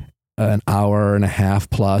an hour and a half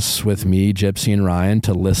plus with me, Gypsy, and Ryan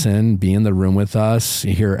to listen, be in the room with us,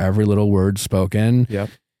 hear every little word spoken. Yep.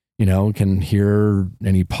 You know, can hear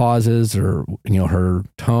any pauses or, you know, her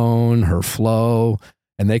tone, her flow,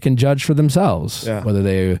 and they can judge for themselves whether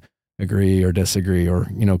they agree or disagree, or,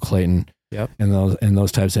 you know, Clayton in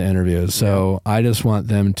those types of interviews. So I just want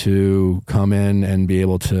them to come in and be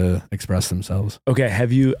able to express themselves. Okay.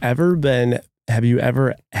 Have you ever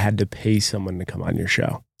had to pay someone to come on your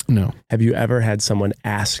show? No. Have you ever had someone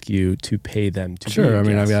ask you to pay them to be Sure. a I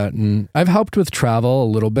mean, I've helped with travel a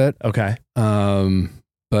little bit. Okay.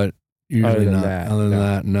 But usually not. Other than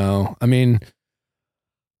that, no. I mean,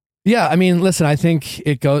 yeah. I mean, listen. I think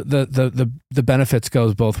it goes. The benefits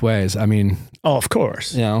goes both ways. I mean, oh, of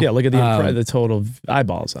course. You know, yeah. Look at the total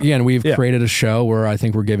eyeballs. Yeah, and we've created a show where I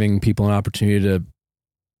think we're giving people an opportunity to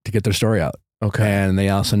get their story out. Okay. And they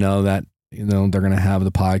also know that, you know, they're going to have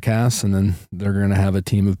the podcast, and then they're going to have a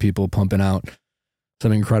team of people pumping out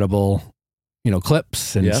some incredible, you know,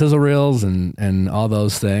 clips and sizzle reels and all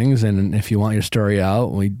those things. And if you want your story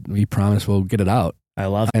out, we promise we'll get it out. I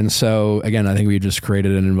love it. And so again, I think we just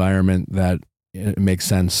created an environment that it makes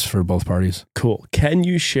sense for both parties. Cool. Can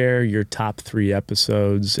you share your top 3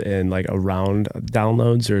 episodes and like around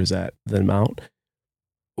downloads, or is that the amount?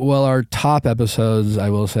 Well, our top episodes, I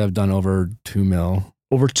will say, have done over 2 mil.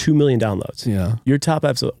 Over 2 million downloads. Yeah. Your top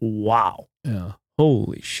episode. Wow. Yeah.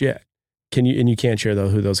 Holy shit. You can't share though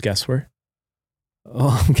who those guests were?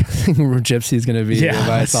 Oh, I'm guessing Gypsy's going to be, if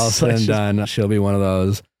it's all said and done, she'll be one of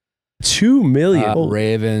those. 2 million.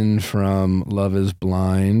 Raven from Love is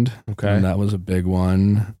Blind. Okay. And that was a big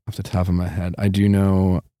one off the top of my head. I do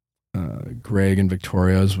know Greg and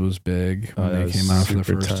Victoria's was big when they came out for the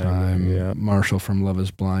first time. Yeah. Marshall from Love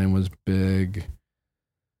is Blind was big.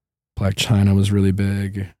 Black China was really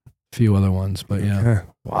big. A few other ones, but yeah.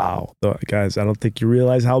 Wow. Guys, I don't think you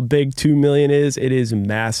realize how big 2 million is. It is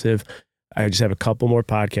massive. I just have a couple more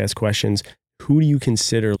podcast questions. Who do you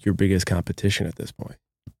consider your biggest competition at this point?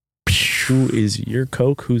 Who is your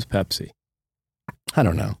Coke? Who's Pepsi? I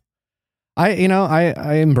don't know. I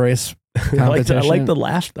embrace competition. I like the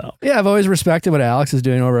laugh though. Yeah, I've always respected what Alex is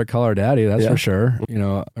doing over at Call Her Daddy. That's for sure. You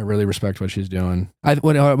know, I really respect what she's doing.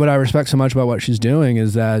 What I respect so much about what she's doing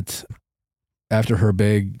is that after her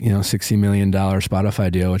big, you know, $60 million Spotify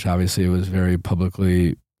deal, which obviously was very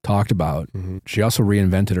publicly talked about, she also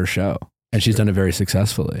reinvented her show, and she's done it very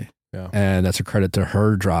successfully. Yeah. And that's a credit to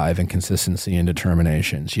her drive and consistency and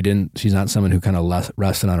determination. She's not someone who kind of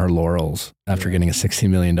rested on her laurels after getting a $60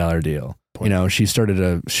 million deal. You know, she started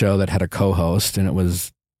a show that had a co-host, and it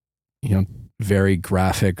was, you know, very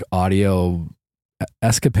graphic audio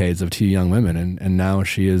escapades of 2 young women. And now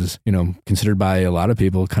she is, you know, considered by a lot of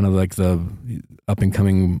people kind of like the up and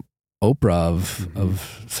coming Oprah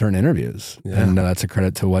of certain interviews. Yeah. And that's a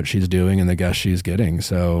credit to what she's doing and the guests she's getting.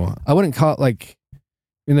 So I wouldn't call it like,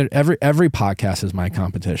 every podcast is my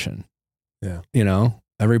competition. Yeah. You know,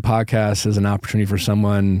 every podcast is an opportunity for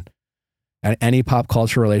someone. Any pop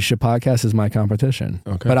culture relationship podcast is my competition.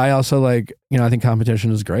 Okay. But I also I think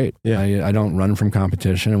competition is great. Yeah. I don't run from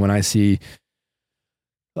competition. And when I see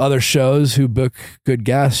other shows who book good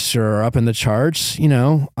guests or are up in the charts, you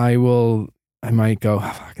know, I might go, oh,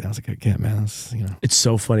 fuck, that was a good get, man. It's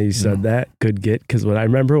so funny you said that, good get, because I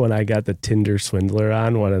remember when I got the Tinder swindler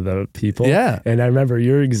on, one of the people. Yeah. And I remember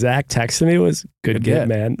your exact text to me was, good get,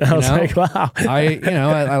 man. I was like, wow.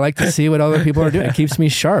 I like to see what other people are doing. It keeps me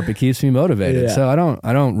sharp. It keeps me motivated. Yeah. So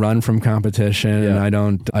I don't run from competition. Yeah.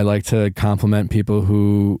 And I like to compliment people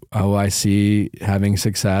who I see having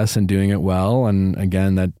success and doing it well. And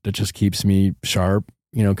again, that just keeps me sharp.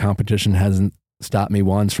 You know, competition hasn't stopped me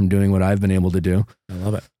once from doing what I've been able to do. I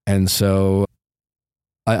love it. And so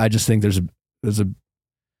I just think there's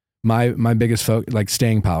my biggest focus, like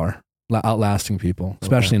staying power, outlasting people,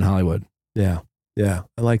 especially in Hollywood. Yeah. Yeah,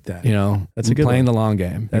 I like that. You know, that's a good playing one. the long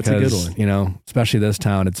game. That's a good one. You know, especially this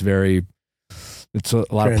town, it's a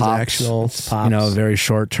lot of pops. It's, you know, very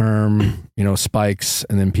short term, you know, spikes,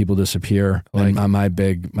 and then people disappear. Like and my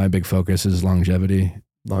big focus is longevity.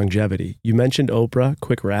 Longevity. You mentioned Oprah.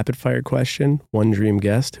 Quick rapid fire question. One dream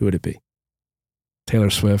guest. Who would it be?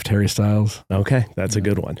 Taylor Swift, Harry Styles. Okay, that's a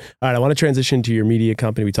good one. All right, I want to transition to your media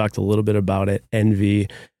company. We talked a little bit about it, Envy.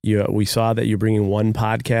 We saw that you're bringing one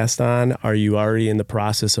podcast on. Are you already in the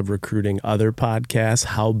process of recruiting other podcasts?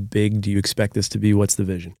 How big do you expect this to be? What's the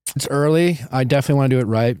vision? It's early. I definitely want to do it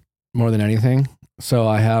right more than anything. So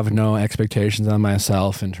I have no expectations on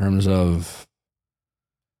myself in terms of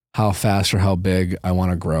how fast or how big I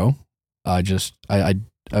want to grow. I'm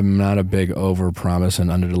not a big over promise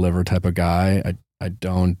and under deliver type of guy. I've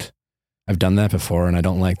done that before, and I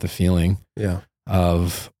don't like the feeling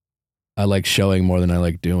of, I like showing more than I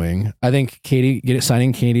like doing. I think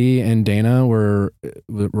signing Katie and Dana were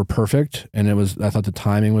perfect. And I thought the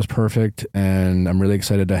timing was perfect. And I'm really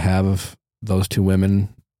excited to have those two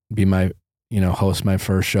women be host my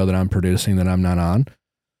first show that I'm producing that I'm not on.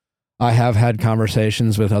 I have had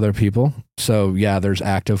conversations with other people. So yeah, there's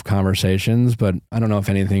active conversations, but I don't know if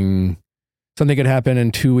something could happen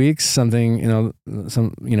in 2 weeks, but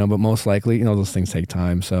most likely, those things take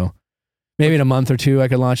time. So maybe in a month or two, I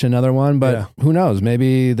could launch another one, but who knows?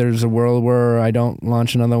 Maybe there's a world where I don't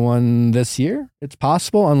launch another one this year. It's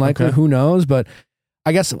possible, unlikely, who knows? But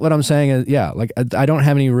I guess what I'm saying is, I don't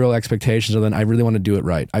have any real expectations other than I really want to do it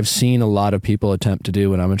right. I've seen a lot of people attempt to do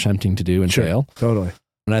what I'm attempting to do and fail. Totally.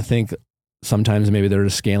 And I think sometimes maybe they're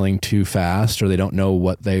just scaling too fast or they don't know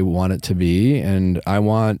what they want it to be. And I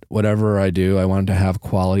want whatever I do, I want to have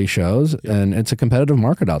quality shows. Yeah. And it's a competitive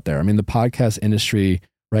market out there. I mean, the podcast industry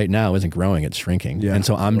right now isn't growing, it's shrinking. Yeah, and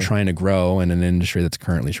so I'm trying to grow in an industry that's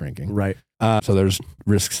currently shrinking. Right. So there's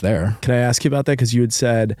risks there. Can I ask you about that? Because you had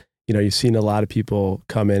said, you've seen a lot of people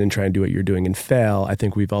come in and try and do what you're doing and fail. I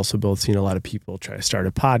think we've also both seen a lot of people try to start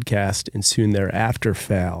a podcast and soon thereafter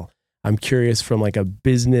fail. I'm curious from like a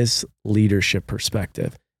business leadership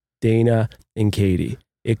perspective, Dana and Katie,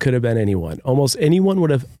 it could have been anyone. Almost anyone would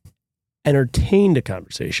have entertained a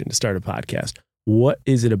conversation to start a podcast. What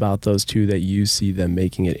is it about those two that you see them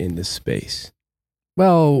making it in this space?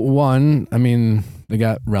 Well, one, I mean, they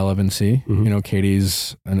got relevancy. Mm-hmm.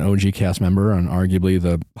 Katie's an OG cast member on arguably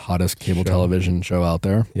the hottest cable television show out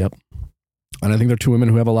there. Yep. And I think they're two women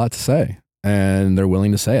who have a lot to say and they're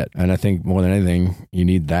willing to say it. And I think more than anything, you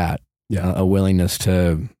need that. Yeah. A willingness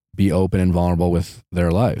to be open and vulnerable with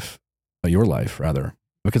their life, your life rather,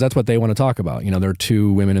 because that's what they want to talk about. They're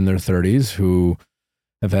two women in their 30s who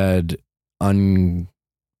have had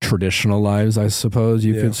untraditional lives, I suppose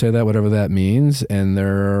you could say that, whatever that means. And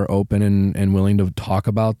they're open and willing to talk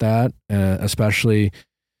about that, especially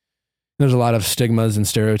there's a lot of stigmas and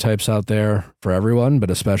stereotypes out there for everyone,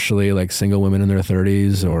 but especially like single women in their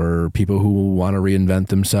 30s or people who want to reinvent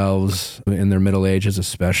themselves in their middle ages,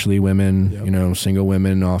 especially women. Yep. Single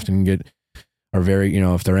women often are very,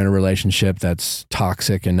 if they're in a relationship that's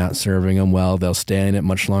toxic and not serving them well, they'll stay in it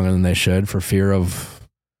much longer than they should for fear of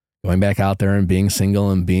going back out there and being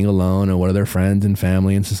single and being alone, and what are their friends and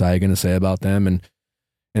family and society going to say about them?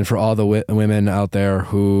 And for all the women out there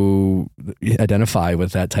who identify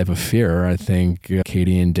with that type of fear, I think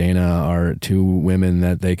Katie and Dana are two women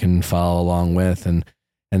that they can follow along with and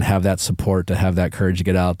have that support, to have that courage to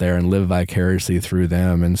get out there and live vicariously through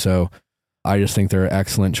them. And so I just think they're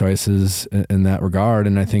excellent choices in that regard.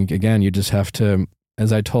 And I think, again, you just have to,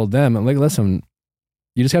 as I told them, like, listen,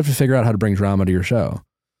 you just have to figure out how to bring drama to your show.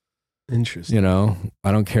 Interesting.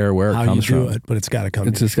 I don't care where how it comes you do from. It, but it's got to come.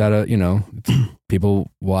 It's just got to,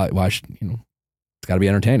 people watch, it's got to be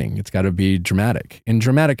entertaining. It's got to be dramatic. And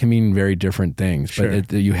dramatic can mean very different things,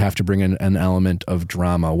 but you have to bring in an element of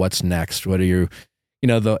drama. What's next? What are you,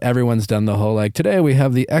 everyone's done the whole, like, today we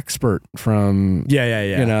have the expert from,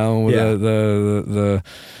 the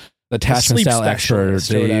attachment style expert,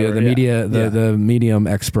 the media, the medium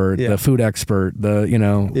expert, the food expert,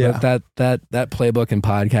 that playbook in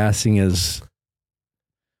podcasting is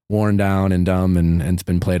worn down and dumb and it's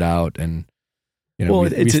been played out. And,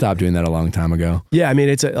 we stopped doing that a long time ago. Yeah. I mean,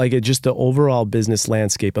 it's just the overall business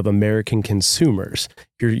landscape of American consumers.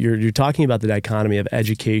 You're talking about the dichotomy of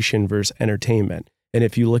education versus entertainment. And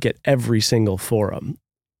if you look at every single forum,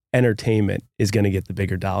 entertainment is going to get the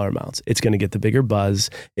bigger dollar amounts. It's going to get the bigger buzz.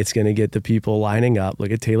 It's going to get the people lining up.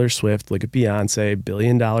 Look at Taylor Swift, look at Beyonce, $1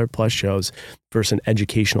 billion plus shows versus an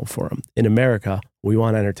educational forum. In America, we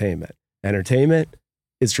want entertainment. Entertainment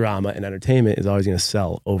is drama, and entertainment is always going to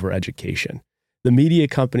sell over education. The media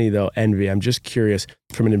company, though, Envy, I'm just curious,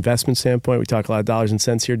 from an investment standpoint, we talk a lot of dollars and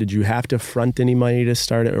cents here. Did you have to front any money to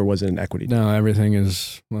start it, or was it an equity deal? No, everything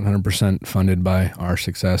is 100% funded by our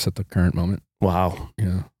success at the current moment. Wow.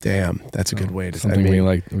 Yeah. Damn. That's a good way to say it. Something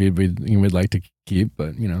we'd like to keep,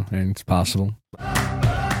 but and it's possible.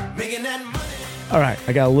 All right,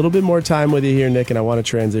 I got a little bit more time with you here, Nick, and I want to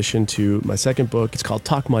transition to my second book. It's called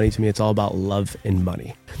Talk Money to Me. It's all about love and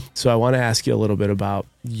money. So I want to ask you a little bit about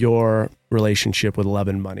your relationship with love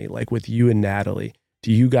and money. Like with you and Natalie,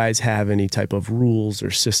 do you guys have any type of rules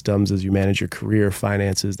or systems as you manage your career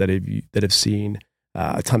finances that have seen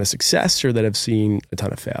a ton of success or that have seen a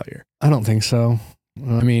ton of failure? I don't think so.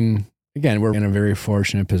 I mean, again, we're in a very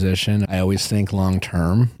fortunate position. I always think long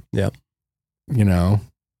term. Yep.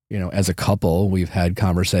 As a couple, we've had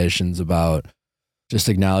conversations about just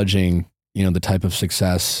acknowledging, the type of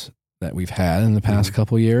success that we've had in the past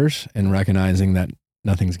couple of years and recognizing that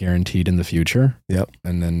nothing's guaranteed in the future. Yep.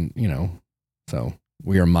 And then, so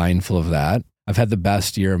we are mindful of that. I've had the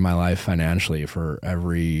best year of my life financially for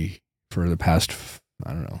the past,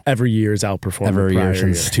 I don't know. Every year is outperforming every year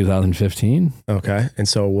since 2015. Okay. And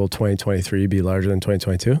so will 2023 be larger than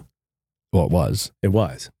 2022? Well, it was. It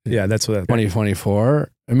was. Yeah, that's what 2024.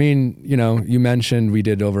 I mean, you mentioned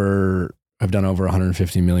I've done over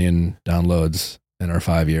 150 million downloads in our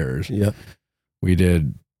 5 years. Yep. We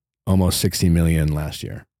did almost 60 million last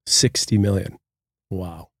year. 60 million.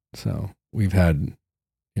 Wow. So we've had,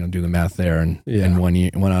 do the math there. And in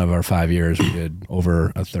 1 out of our 5 years, we did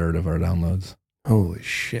over a third of our downloads. Holy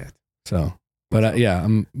shit. So, but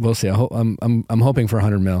we'll see. I'm hoping for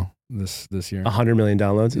 100 mil this year. 100 million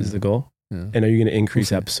downloads is the goal. Yeah. And are you going to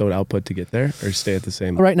increase episode output to get there or stay at the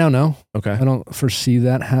same? Right now, no. Okay. I don't foresee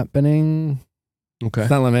that happening. Okay.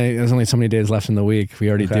 There's only so many days left in the week. We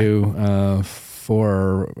already do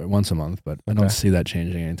 4 once a month, but I don't see that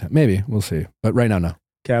changing anytime. Maybe. We'll see. But right now, no.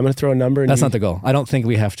 Okay, I'm going to throw a number. That's not the goal. I don't think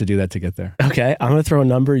we have to do that to get there. Okay, I'm going to throw a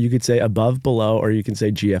number. You could say above, below, or you can say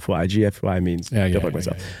GFY. GFY means,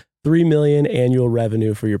 3 million annual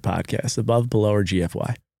revenue for your podcast. Above, below, or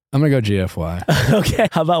GFY? I'm going to go GFY. Okay,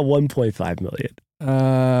 how about 1.5 million?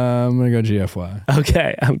 I'm going to go GFY.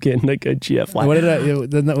 Okay, I'm getting a good GFY. What did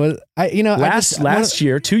last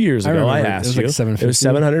year, 2 years ago, I asked you. It was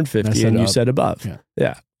 750 and you said above.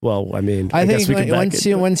 Yeah. Well, I mean, I think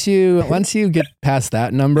once you get past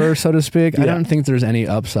that number, so to speak, I don't think there's any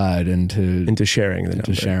upside into sharing the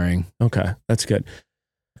number. Sharing. Okay, that's good.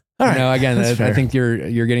 All right. Again, I think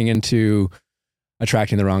you're getting into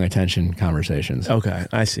attracting the wrong attention conversations. Okay,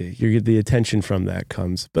 I see. The attention from that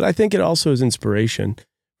comes, but I think it also is inspiration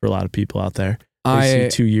for a lot of people out there. See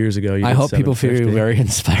 2 years ago. I hope people feel very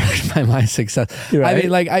inspired by my success. Right?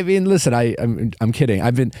 Listen, I'm kidding.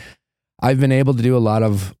 I've been able to do a lot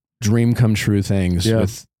of dream come true things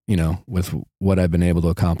with what I've been able to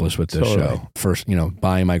accomplish with this show. First,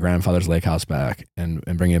 buying my grandfather's lake house back and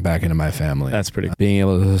bringing it back into my family. That's pretty cool. Being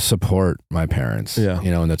able to support my parents,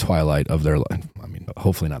 in the twilight of their life. I mean,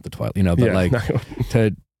 hopefully not the twilight,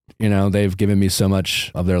 but they've given me so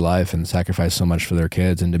much of their life and sacrificed so much for their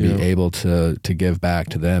kids, and to be able to give back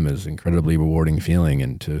to them is an incredibly rewarding feeling,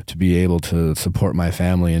 and to be able to support my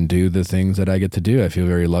family and do the things that I get to do. I feel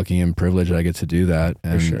very lucky and privileged that I get to do that.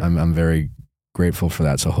 And I'm very grateful for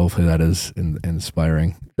that. So hopefully that is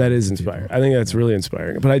inspiring. That is inspiring. I think that's really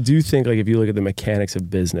inspiring. But I do think, if you look at the mechanics of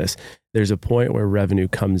business, there's a point where revenue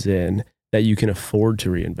comes in that you can afford to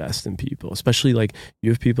reinvest in people, especially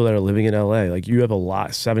you have people that are living in LA. You have a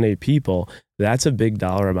lot, 7-8 people. That's a big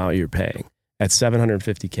dollar amount you're paying. At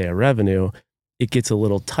 $750K of revenue, it gets a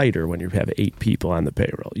little tighter when you have 8 people on the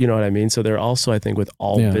payroll. You know what I mean? So they're also, I think, with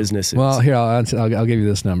all businesses. Well, here, I'll give you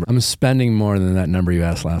this number. I'm spending more than that number you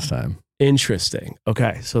asked last time. Interesting.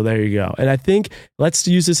 Okay, so there you go. And I think let's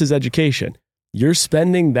use this as education. You're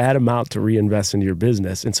spending that amount to reinvest into your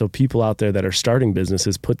business. And so people out there that are starting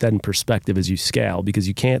businesses, put that in perspective as you scale, because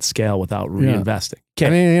you can't scale without reinvesting.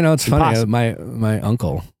 It's funny. My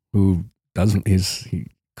uncle, who he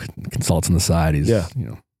consults on the side. He's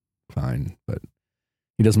fine, but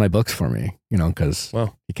he does my books for me, because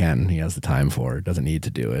he has the time for it, doesn't need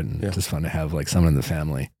to do it. And it's just fun to have someone in the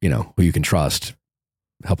family, who you can trust,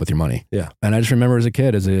 help with your money. Yeah. And I just remember as a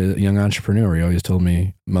kid, as a young entrepreneur, he always told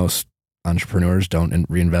me most entrepreneurs don't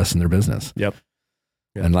reinvest in their business. Yep.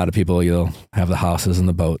 And a lot of people, you'll have the houses and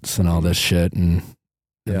the boats and all this shit, and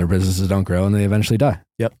their businesses don't grow and they eventually die.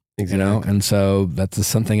 Yep. Exactly. And so that's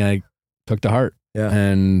just something I took to heart. Yeah.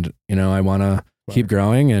 And, I want to keep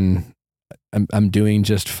growing, and I'm doing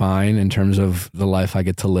just fine in terms of the life I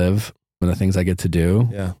get to live and the things I get to do.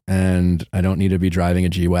 Yeah. And I don't need to be driving a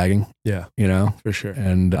G-Wagon. Yeah. For sure.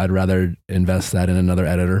 And I'd rather invest that in another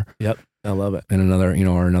editor. Yep. I love it. And another,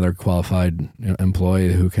 or another qualified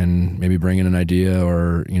employee who can maybe bring in an idea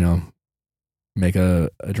or, make a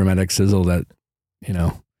dramatic sizzle that,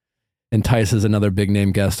 entices another big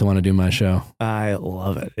name guest to want to do my show. I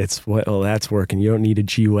love it. That's working. You don't need a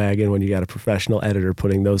G-Wagon when you got a professional editor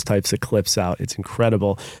putting those types of clips out. It's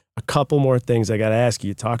incredible. A couple more things I got to ask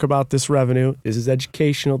you. Talk about this revenue. This is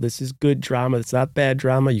educational. This is good drama. It's not bad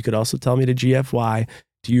drama. You could also tell me to GFY.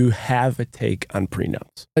 Do you have a take on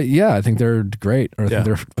prenups? Yeah, I think they're great. Or I think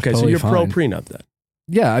they're okay, so you're pro prenup then?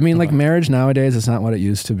 Yeah, I mean, like marriage nowadays, it's not what it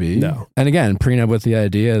used to be. No. And again, prenup with the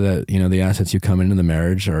idea that, the assets you come into the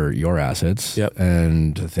marriage are your assets. Yep.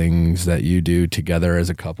 And the things that you do together as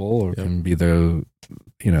a couple can be and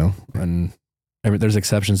there's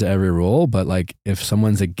exceptions to every rule, but like if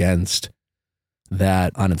someone's against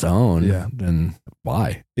that on its own, then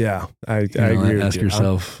why? Yeah, I agree with you. Ask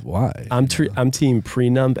yourself why. I'm team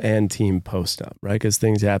prenup and team postnup, right? Because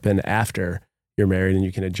things happen after you're married and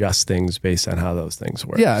you can adjust things based on how those things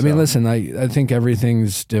work. Yeah, I mean, listen, I think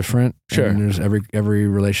everything's different. Sure. And there's every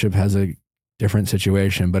relationship has a different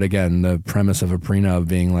situation. But again, the premise of a prenup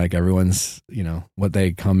being like everyone's, what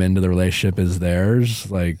they come into the relationship is theirs.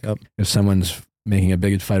 Like if someone's making a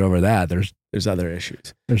big fight over that, there's other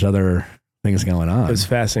issues. There's other things going on. It was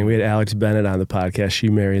fascinating. We had Alex Bennett on the podcast. She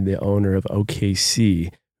married the owner of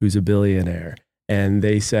OKC, who's a billionaire. And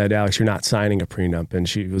they said, Alex, you're not signing a prenup. And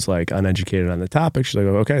she was like uneducated on the topic. She's like,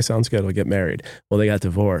 okay, sounds good. We'll get married. Well, they got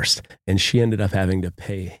divorced. And she ended up having to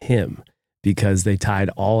pay him because they tied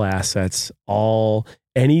all assets,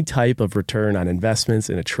 any type of return on investments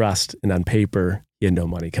in a trust and on paper. He had no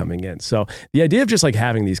money coming in. So the idea of just like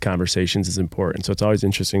having these conversations is important. So it's always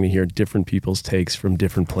interesting to hear different people's takes from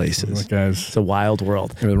different places. Look, guys, it's a wild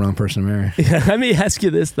world. You're the wrong person to marry. Let me ask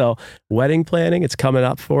you this though. Wedding planning, it's coming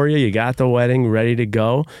up for you. You got the wedding ready to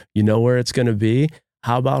go. You know where it's going to be.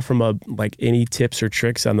 How about from any tips or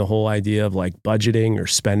tricks on the whole idea of like budgeting or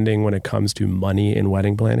spending when it comes to money in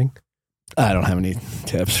wedding planning? I don't have any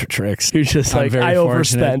tips or tricks. You're just like, I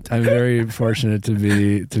overspent. I'm very fortunate to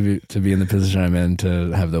be in the position I'm in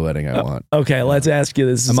to have the wedding I want. Okay, let's ask you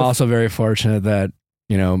this. I'm also very fortunate that,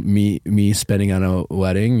 me spending on a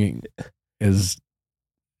wedding has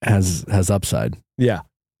upside. Yeah,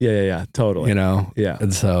 totally. Yeah.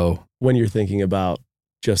 And so when you're thinking about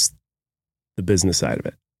just the business side of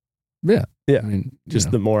it. Yeah. Yeah. I mean,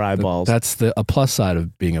 just the more eyeballs. That's a plus side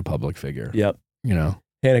of being a public figure. Yep.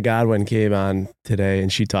 Hannah Godwin came on today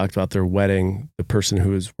and she talked about their wedding. The person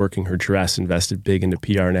who was working her dress invested big into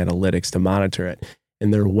PR and analytics to monitor it.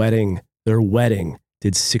 And their wedding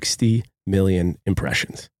did 60 million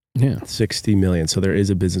impressions. Yeah. 60 million. So there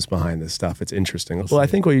is a business behind this stuff. It's interesting. Well, I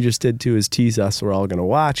think what you just did too is tease us. We're all going to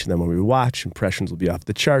watch. And then when we watch, impressions will be off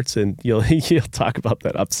the charts and you'll talk about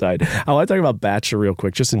that upside. I want to talk about Bachelor real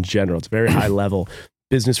quick, just in general. It's a very high level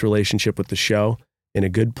business relationship with the show. In a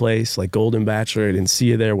good place, like Golden Bachelor. I didn't see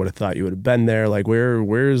you there. Would have thought you would have been there. Like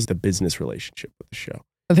where's the business relationship with the show?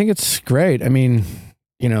 I think it's great. I mean,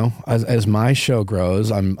 as my show grows,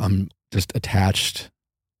 I'm just attached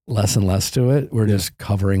less and less to it. We're just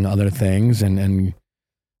covering other things and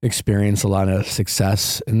experience a lot of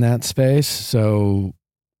success in that space. So,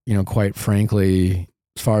 quite frankly,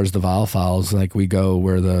 as far as the Viall files, like we go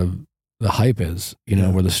where the hype is,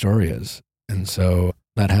 where the story is. And so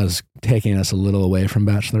that has taken us a little away from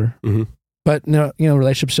Bachelor. Mm-hmm. But no,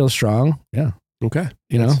 relationship's still strong. Yeah. Okay.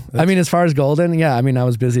 That's I mean, as far as Golden, I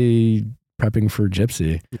was busy prepping for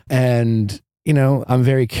Gypsy. And, I'm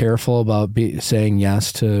very careful about saying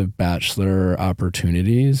yes to Bachelor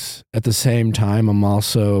opportunities. At the same time, I'm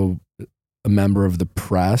also a member of the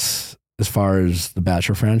press as far as the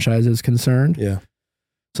Bachelor franchise is concerned. Yeah.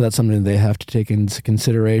 So that's something they have to take into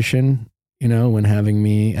consideration. When having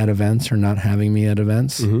me at events or not having me at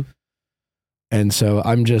events. Mm-hmm. And so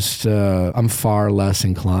I'm just, I'm far less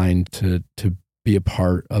inclined to be a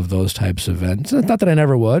part of those types of events. Not that I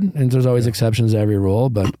never would, and there's always exceptions to every rule,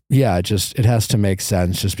 but it has to make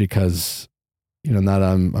sense just because,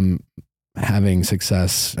 I'm having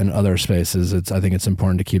success in other spaces. I think it's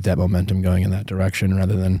important to keep that momentum going in that direction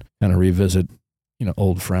rather than kind of revisit,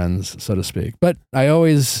 old friends, so to speak. But I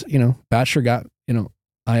always, Bachelor got,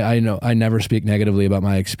 I know I never speak negatively about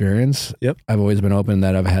my experience. Yep. I've always been open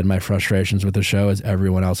that I've had my frustrations with the show as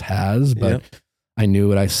everyone else has, but I knew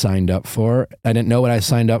what I signed up for. I didn't know what I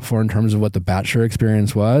signed up for in terms of what the Bachelor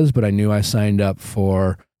experience was, but I knew I signed up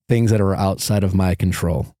for things that are outside of my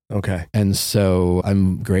control. Okay. And so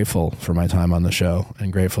I'm grateful for my time on the show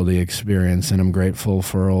and grateful for the experience. And I'm grateful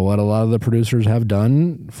for what a lot of the producers have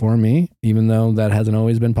done for me, even though that hasn't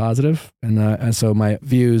always been positive. And so my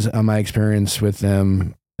views on my experience with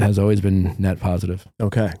them has always been net positive.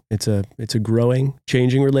 Okay. It's a growing,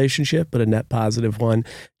 changing relationship, but a net positive one.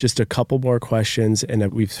 Just a couple more questions.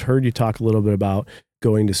 And we've heard you talk a little bit about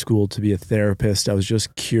going to school to be a therapist. I was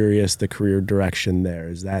just curious, the career direction there.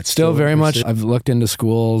 Is that still very much? I've looked into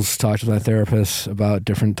schools, talked with my therapist about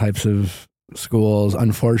different types of schools.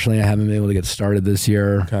 Unfortunately, I haven't been able to get started this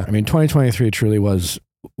year. Okay. I mean, 2023 truly was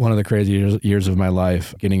one of the crazy years of my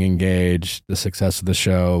life. Getting engaged, the success of the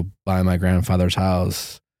show, buying my grandfather's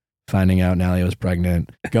house, finding out Natalie was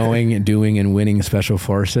pregnant, going and doing and winning Special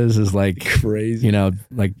Forces is like crazy.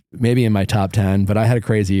 Like maybe in my top 10, but I had a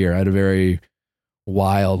crazy year. I had a very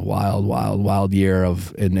wild year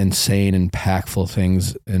of insane, impactful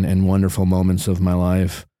things and wonderful moments of my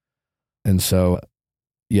life. And so,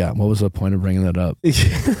 yeah, what was the point of bringing that up?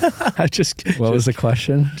 What was the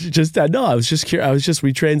question? No, I was just curious.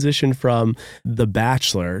 We transitioned from The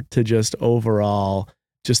Bachelor to just overall,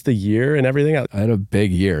 just the year and everything else. I had a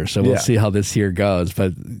big year, so we'll see how this year goes.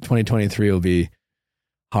 But 2023 will be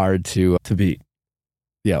hard to beat.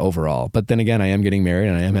 Yeah, overall. But then again, I am getting married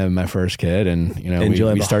and I am having my first kid. And,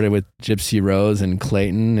 we started with Gypsy Rose and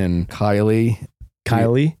Clayton and Kylie.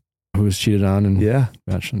 Who was cheated on in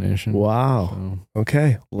Bachelor Nation. Wow. So.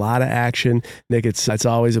 Okay. A lot of action. Nick, it's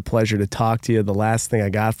always a pleasure to talk to you. The last thing I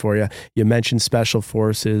got for you, you mentioned Special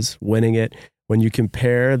Forces, winning it. When you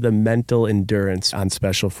compare the mental endurance on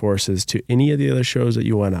Special Forces to any of the other shows that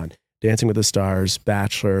you went on, Dancing with the Stars,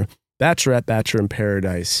 Bachelor, Bachelorette, Bachelor in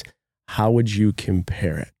Paradise, how would you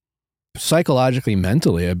compare it? Psychologically,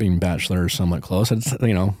 mentally, I mean, Bachelor is somewhat close. It's,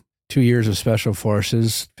 2 years of Special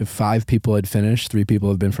Forces, 5 people had finished, 3 people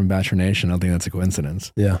have been from Bachelor Nation. I don't think that's a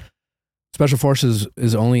coincidence. Yeah. Special Forces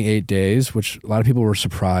is only 8 days, which a lot of people were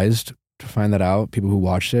surprised to find that out, people who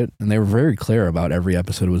watched it. And they were very clear about every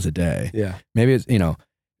episode was a day. Yeah. Maybe it's,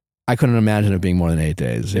 I couldn't imagine it being more than 8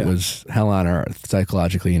 days. Yeah. It was hell on earth,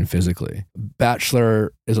 psychologically and physically.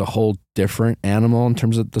 Bachelor is a whole different animal in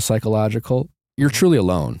terms of the psychological. You're truly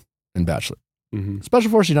alone in Bachelor. Mm-hmm. Special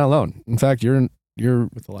Forces, you're not alone. In fact, you're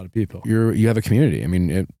with a lot of people. You have a community. I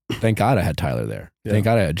mean, thank God I had Tyler there. Yeah. Thank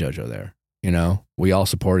God I had JoJo there. We all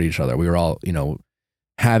supported each other. We were all,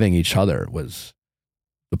 having each other was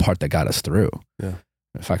the part that got us through. Yeah.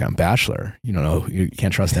 Fuck, I'm Bachelor. You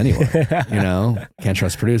can't trust anyone. Can't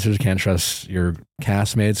trust producers. Can't trust your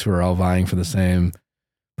castmates who are all vying for the same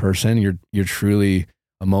person. You're truly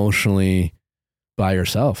emotionally by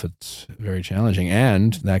yourself. It's very challenging,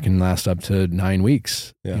 and that can last up to 9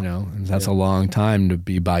 weeks. Yeah. And that's a long time to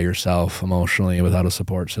be by yourself emotionally without a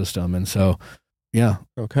support system. And so, yeah,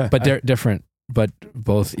 okay, but they're different, but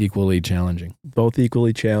both equally challenging. Both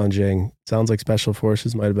equally challenging. Sounds like Special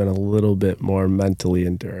Forces might have been a little bit more mentally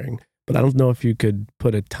enduring. But I don't know if you could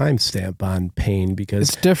put a timestamp on pain because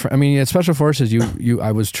it's different. I mean, at Special Forces,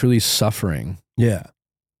 I was truly suffering. Yeah.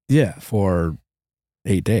 For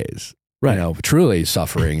 8 days. Right. Truly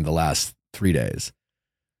suffering the last 3 days.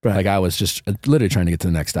 Right. Like I was just literally trying to get to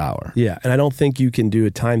the next hour. Yeah. And I don't think you can do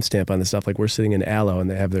a timestamp on this stuff. Like we're sitting in Aloe and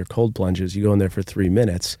they have their cold plunges. You go in there for 3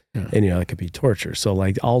 minutes and, it could be torture. So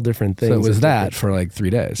like all different things. So it was that for like 3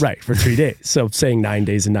 days. Right. For 3 days. So saying 9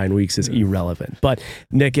 days and 9 weeks is irrelevant. But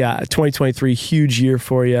Nick, 2023, huge year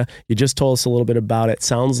for you. You just told us a little bit about it.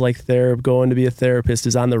 Sounds like going to be a therapist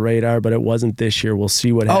is on the radar, but it wasn't this year. We'll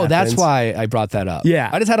see what happens. Oh, that's why I brought that up. Yeah.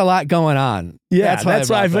 I just had a lot going on. Yeah. That's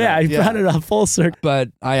why I brought it up full circle. But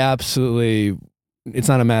I absolutely, it's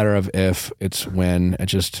not a matter of if, it's when.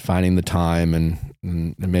 It's just finding the time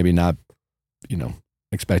and maybe not,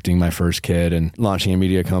 expecting my first kid and launching a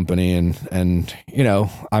media company. And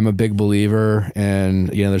I'm a big believer and,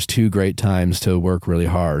 there's 2 great times to work really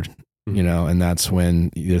hard, and that's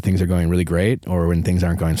when either things are going really great or when things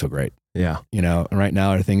aren't going so great. Yeah. And right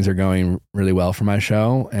now things are going really well for my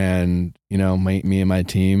show. And, me and my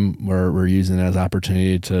team, we're using it as an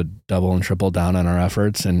opportunity to double and triple down on our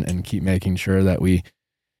efforts and keep making sure that we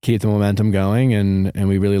keep the momentum going and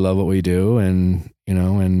we really love what we do. And,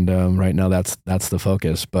 right now that's the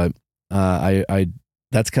focus. But,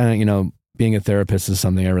 that's kind of, being a therapist is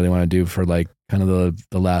something I really want to do for like kind of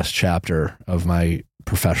the last chapter of my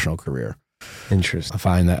professional career. Interesting. I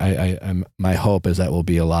find that my hope is that we'll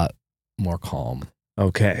be a lot more calm.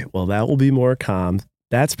 Okay. Well, that will be more calm.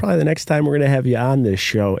 That's probably the next time we're going to have you on this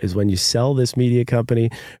show is when you sell this media company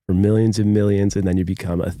for millions and millions and then you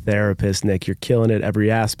become a therapist. Nick, you're killing it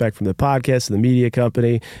every aspect from the podcast to the media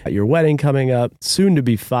company. Your wedding coming up, soon to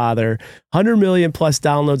be father. 100 million plus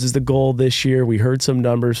downloads is the goal this year. We heard some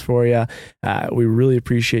numbers for you. We really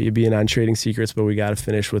appreciate you being on Trading Secrets, but we got to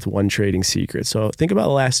finish with one trading secret. So think about the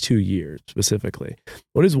last 2 years specifically.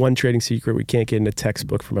 What is one trading secret we can't get in a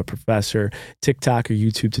textbook from a professor, TikTok or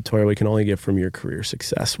YouTube tutorial we can only get from your career success?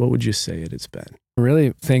 success, what would you say it has been?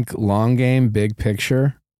 Really think long game, big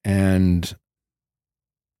picture, and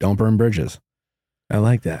don't burn bridges. I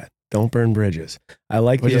like that. Don't burn bridges. I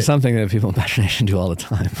like Which is something that people in Bachelor Nation do all the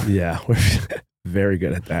time. Yeah, we're very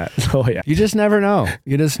good at that. Oh yeah. You just never know.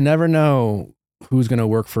 You just never know who's going to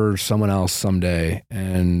work for someone else someday,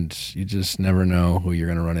 and you just never know who you're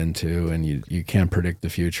going to run into, and you can't predict the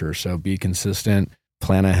future. So be consistent,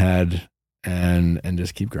 plan ahead, and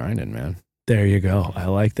just keep grinding, man. There you go. I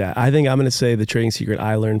like that. I think I'm going to say the trading secret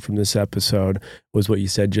I learned from this episode was what you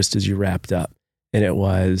said just as you wrapped up. And it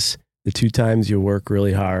was the 2 times you work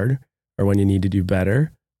really hard or when you need to do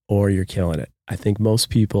better or you're killing it. I think most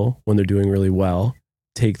people, when they're doing really well,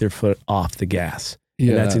 take their foot off the gas.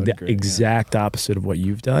 Yeah, and that's the exact opposite of what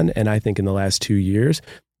you've done. And I think in the last 2 years,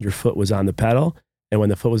 your foot was on the pedal. And when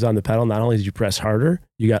the foot was on the pedal, not only did you press harder,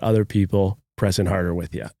 you got other people pressing harder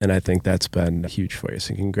with you. And I think that's been huge for you.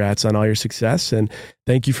 So congrats on all your success. And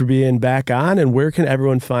thank you for being back on. And where can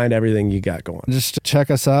everyone find everything you got going? Just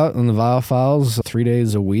check us out on the Viall Files 3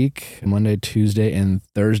 days a week, Monday, Tuesday, and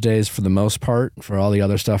Thursdays for the most part. For all the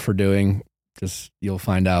other stuff we're doing, just you'll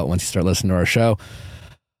find out once you start listening to our show.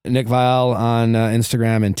 Nick Viall on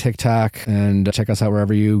Instagram and TikTok, and check us out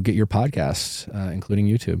wherever you get your podcasts, including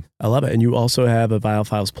YouTube. I love it. And you also have a Viall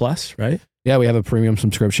Files Plus, right? Yeah, we have a premium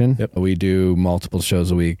subscription. Yep. We do multiple shows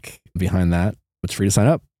a week behind that. It's free to sign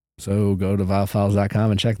up. So go to viallfiles.com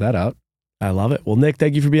and check that out. I love it. Well, Nick,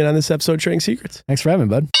 thank you for being on this episode of Trading Secrets. Thanks for having me,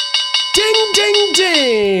 bud. Ding, ding,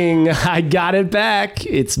 ding. I got it back.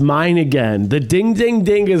 It's mine again. The ding, ding,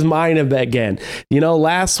 ding is mine again. You know,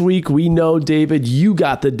 last week we know, David, you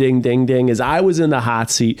got the ding, ding, ding as I was in the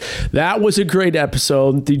hot seat. That was a great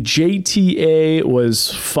episode. The JTA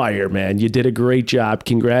was fire, man. You did a great job.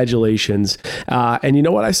 Congratulations. And you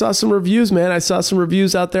know what? I saw some reviews, man. I saw some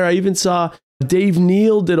reviews out there. I even saw Dave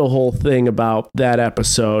Neal did a whole thing about that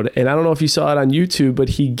episode. And I don't know if you saw it on YouTube, but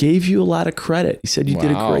he gave you a lot of credit. He said you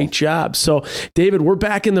did a great job. So, David, we're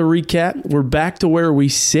back in the recap. We're back to where we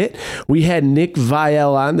sit. We had Nick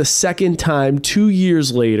Viall on the second time, 2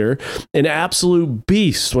 years later, an absolute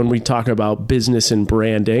beast when we talk about business and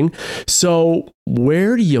branding. So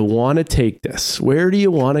where do you want to take this? Where do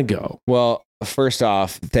you want to go? Well, first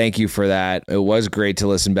off, thank you for that. It was great to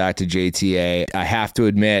listen back to JTA. I have to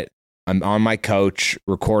admit, I'm on my couch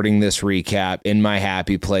recording this recap in my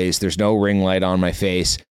happy place. There's no ring light on my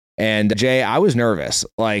face. And Jay, I was nervous.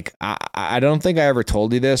 Like, I don't think I ever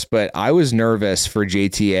told you this, but I was nervous for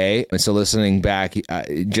JTA. And so listening back,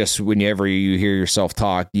 just whenever you hear yourself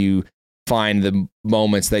talk, you find the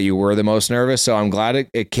moments that you were the most nervous. So I'm glad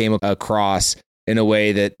it came across in a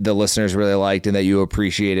way that the listeners really liked and that you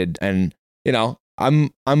appreciated. And, you know, I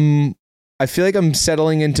feel like I'm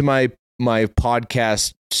settling into my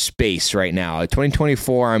podcast space right now.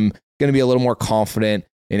 2024, I'm going to be a little more confident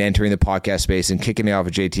in entering the podcast space, and kicking it off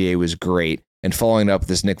with JTA was great. And following up with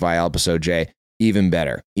this Nick Viall episode, Jay, even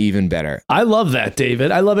better. I love that,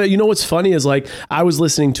 David. I love it. You know, what's funny is, like, I was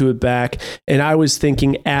listening to it back and I was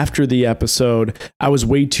thinking after the episode, I was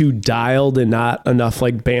way too dialed and not enough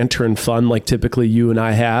like banter and fun like typically you and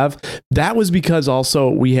I have. That was because also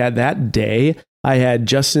we had that day, I had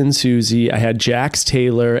Justin Susie, I had Jax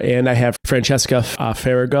Taylor, and I have Francesca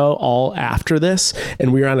Farrago all after this,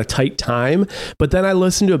 and we were on a tight time. But then I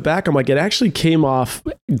listened to it back. I'm like, it actually came off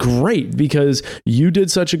great because you did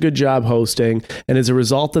such a good job hosting. And as a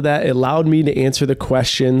result of that, it allowed me to answer the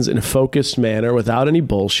questions in a focused manner without any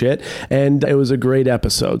bullshit. And it was a great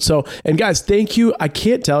episode. So, and guys, thank you. I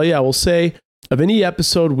can't tell you, I will say, of any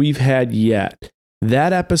episode we've had yet,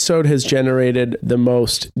 that episode has generated the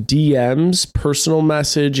most DMs, personal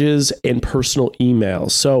messages, and personal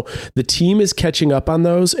emails. So the team is catching up on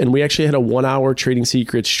those. And we actually had a 1-hour Trading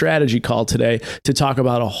Secrets strategy call today to talk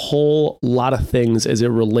about a whole lot of things as it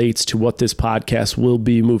relates to what this podcast will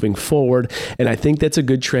be moving forward. And I think that's a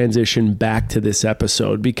good transition back to this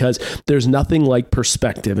episode because there's nothing like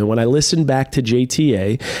perspective. And when I listen back to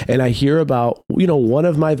JTA and I hear about, you know, one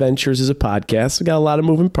of my ventures is a podcast, I got a lot of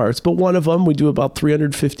moving parts, but one of them we do about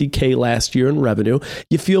 $350K last year in revenue.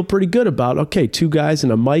 You feel pretty good about, okay, 2 guys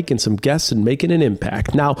and a mic and some guests and making an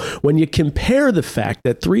impact. Now, when you compare the fact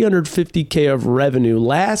that $350K of revenue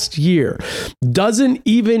last year doesn't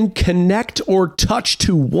even connect or touch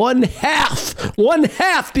to one half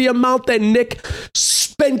the amount that Nick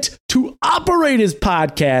spent to operate his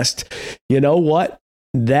podcast, you know what?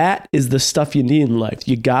 That is the stuff you need in life.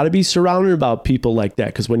 You got to be surrounded about people like that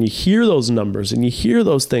because when you hear those numbers and you hear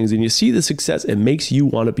those things and you see the success, it makes you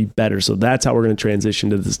want to be better. So that's how we're going to transition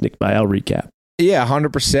to this Nick Viall recap. Yeah,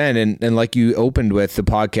 100%. And like you opened with, the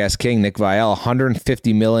podcast king, Nick Viall,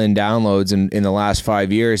 150 million downloads in the last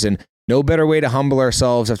 5 years. And no better way to humble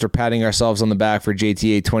ourselves after patting ourselves on the back for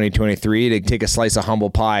JTA 2023 to take a slice of humble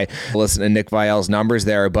pie. Listen to Nick Viall's numbers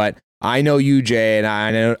there, but I know you, Jay,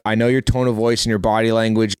 and I know your tone of voice and your body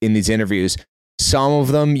language in these interviews. Some of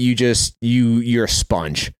them, you're a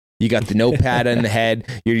sponge. You got the notepad in the head.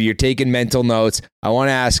 You're taking mental notes. I want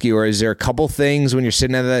to ask you, or is there a couple things when you're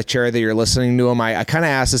sitting in that chair that you're listening to them? I kind of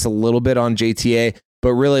asked this a little bit on JTA,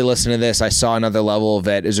 but really listening to this, I saw another level of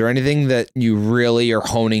it. Is there anything that you really are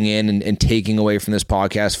honing in and taking away from this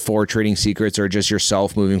podcast for Trading Secrets or just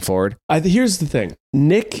yourself moving forward? Here's the thing.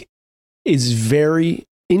 Nick is very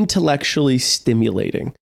intellectually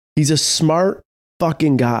stimulating. He's a smart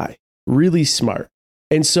fucking guy, really smart.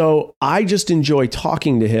 And so I just enjoy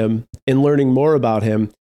talking to him and learning more about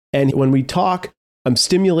him. And when we talk, I'm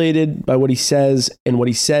stimulated by what he says, and what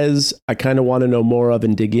he says, I kind of want to know more of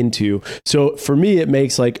and dig into. So for me, it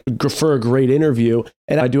makes for a great interview.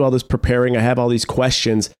 And I do all this preparing. I have all these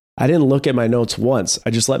questions. I didn't look at my notes once.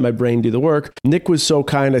 I just let my brain do the work. Nick was so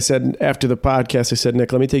kind. I said, after the podcast, I said,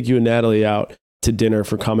 Nick, let me take you and Natalie out to dinner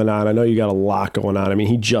for coming on. I know you got a lot going on. I mean,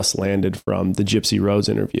 he just landed from the Gypsy Rose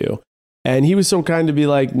interview. And he was so kind to be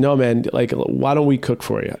like, no, man, why don't we cook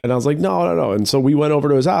for you? And I was like, no. And so we went over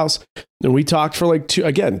to his house and we talked for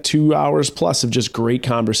 2 hours plus of just great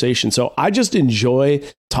conversation. So I just enjoy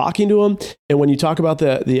talking to him. And when you talk about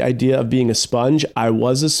the idea of being a sponge, I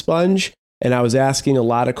was a sponge and I was asking a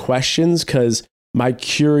lot of questions because my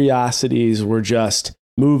curiosities were just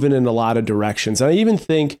moving in a lot of directions. And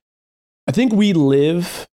I think we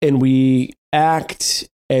live and we act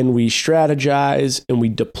and we strategize and we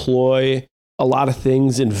deploy a lot of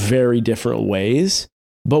things in very different ways,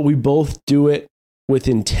 but we both do it with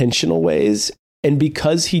intentional ways. And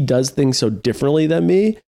because he does things so differently than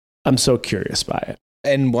me, I'm so curious by it.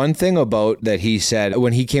 And one thing about that he said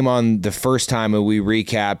when he came on the first time and we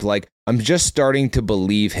recapped, I'm just starting to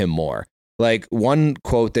believe him more. One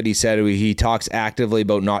quote that he said, he talks actively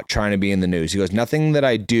about not trying to be in the news. He goes, nothing that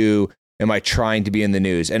I do am I trying to be in the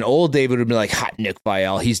news? And old David would be like, hot Nick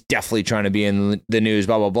Viall, he's definitely trying to be in the news,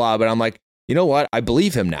 blah, blah, blah. But I'm like, you know what? I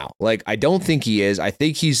believe him now. I don't think he is. I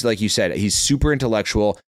think he's, like you said, he's super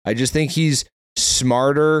intellectual. I just think he's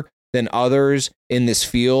smarter than others in this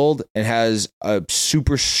field and has a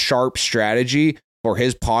super sharp strategy for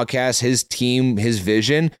his podcast, his team, his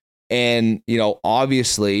vision. And,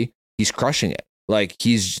 obviously he's crushing it.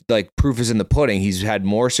 He's proof is in the pudding. He's had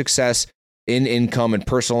more success in income and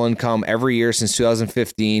personal income every year since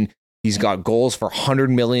 2015. He's got goals for 100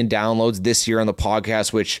 million downloads this year on the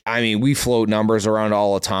podcast, which, we float numbers around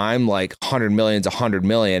all the time, 100 million's 100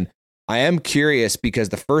 million. I am curious because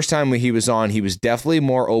the first time when he was on, he was definitely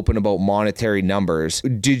more open about monetary numbers.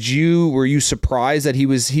 Were you surprised that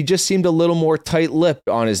he just seemed a little more tight-lipped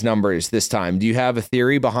on his numbers this time? Do you have a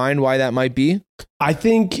theory behind why that might be? I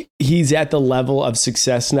think he's at the level of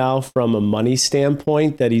success now from a money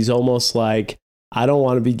standpoint that he's almost like, I don't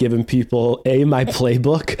want to be giving people A, my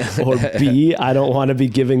playbook, or B, I don't want to be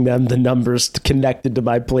giving them the numbers connected to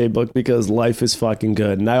my playbook because life is fucking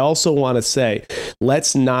good. And I also want to say,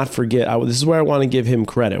 let's not forget, this is where I want to give him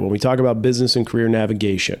credit. When we talk about business and career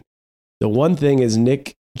navigation, the one thing is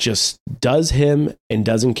Nick just does him and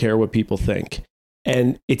doesn't care what people think.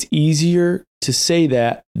 And it's easier to say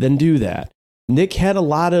that than do that. Nick had a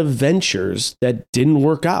lot of ventures that didn't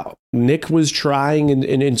work out. Nick was trying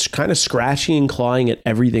and kind of scratching and clawing at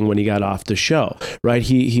everything when he got off the show, right?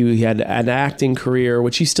 He had an acting career,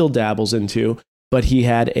 which he still dabbles into, but he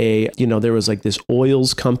had there was this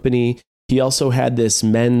oils company. He also had this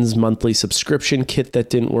men's monthly subscription kit that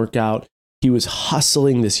didn't work out. He was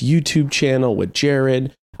hustling this YouTube channel with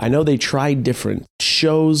Jared. I know they tried different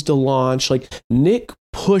shows to launch. Nick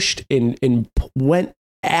pushed and went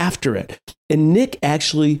after it. And Nick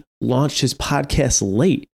actually launched his podcast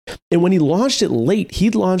late. And when he launched it late, he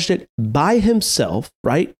launched it by himself,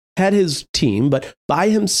 right? Had his team, but by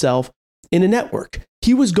himself in a network.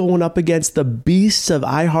 He was going up against the beasts of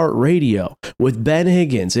iHeartRadio with Ben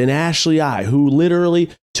Higgins and Ashley I, who literally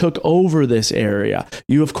took over this area.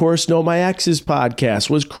 You, of course, know my ex's podcast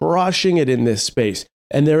was crushing it in this space.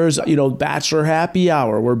 And there's, Bachelor Happy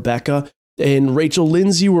Hour where Becca and Rachel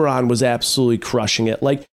Lindsay were on, was absolutely crushing it.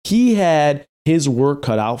 He had his work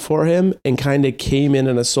cut out for him and kind of came in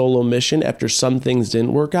on a solo mission after some things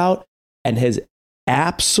didn't work out and has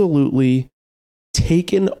absolutely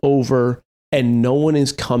taken over, and no one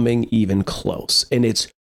is coming even close. And it's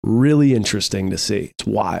really interesting to see. It's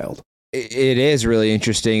wild. It is really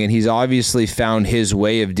interesting. And he's obviously found his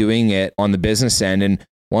way of doing it on the business end. And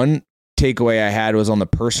one takeaway I had was on the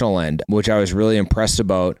personal end, which I was really impressed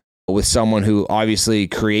about with someone who obviously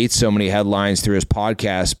creates so many headlines through his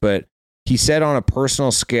podcast, but he said on a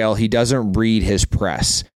personal scale, he doesn't read his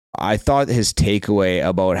press. I thought his takeaway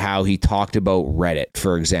about how he talked about Reddit,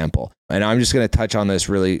 for example, and I'm just going to touch on this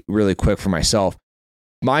really, really quick for myself.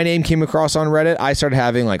 My name came across on Reddit. I started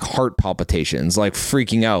having like heart palpitations, like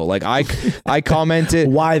freaking out. Like I commented.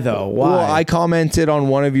 Why though? Why? Well, I commented on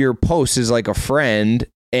one of your posts as like a friend,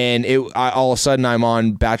 and all of a sudden I'm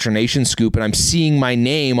on Bachelor Nation Scoop, and I'm seeing my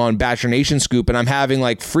name on Bachelor Nation Scoop, and I'm having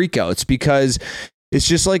like freakouts because it's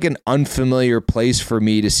just like an unfamiliar place for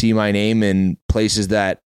me to see my name in places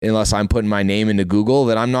that, unless I'm putting my name into Google,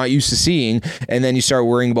 that I'm not used to seeing. And then you start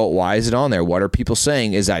worrying about, why is it on there? What are people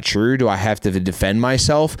saying? Is that true? Do I have to defend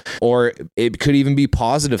myself? Or it could even be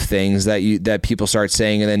positive things that people start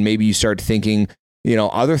saying. And then maybe you start thinking,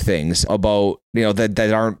 other things about,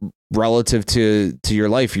 that aren't relative to your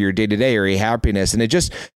life, or your day to day, or your happiness. And it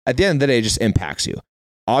just, at the end of the day, it just impacts you.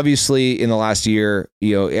 Obviously, in the last year,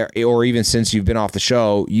 or even since you've been off the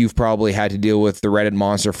show, you've probably had to deal with the Reddit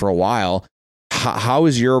monster for a while. How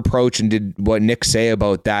is your approach, and did what Nick say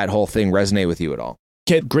about that whole thing resonate with you at all?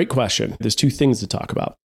 Okay, great question. There's two things to talk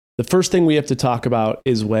about. The first thing we have to talk about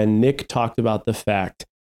is when Nick talked about the fact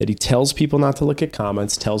that he tells people not to look at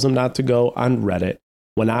comments, tells them not to go on Reddit.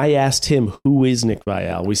 When I asked him, who is Nick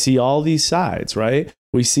Viall? We see all these sides, right?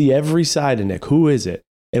 We see every side of Nick. Who is it?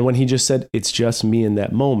 And when he just said, it's just me in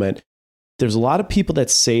that moment, there's a lot of people that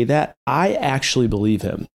say that. I actually believe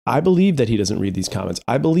him. I believe that he doesn't read these comments.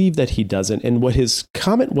 I believe that he doesn't. And what his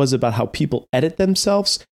comment was about how people edit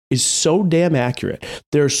themselves is so damn accurate.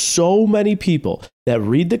 There are so many people that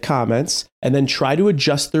read the comments and then try to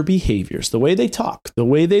adjust their behaviors, the way they talk, the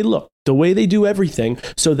way they look, the way they do everything,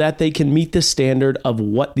 so that they can meet the standard of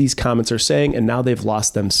what these comments are saying. And now they've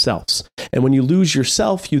lost themselves. And when you lose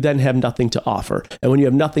yourself, you then have nothing to offer. And when you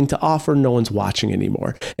have nothing to offer, no one's watching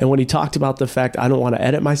anymore. And when he talked about the fact, I don't want to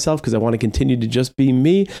edit myself because I want to continue to just be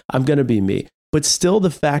me, I'm going to be me. But still,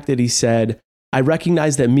 the fact that he said, I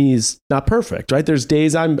recognize that me is not perfect, right? There's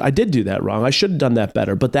days I did do that wrong. I should have done that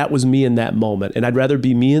better, but that was me in that moment. And I'd rather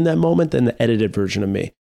be me in that moment than the edited version of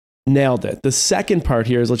me. Nailed it. The second part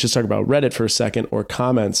here is, let's just talk about Reddit for a second, or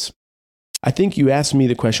comments. I think you asked me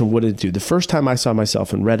the question, what did it do? The first time I saw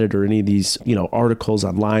myself in Reddit or any of these, articles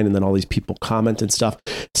online, and then all these people comment and stuff,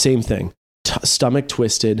 same thing. Stomach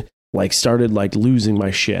twisted, started losing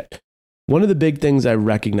my shit. One of the big things I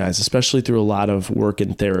recognize, especially through a lot of work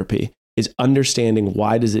in therapy, is understanding,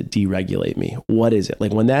 why does it deregulate me? What is it?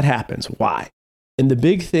 When that happens, why? And the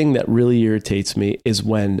big thing that really irritates me is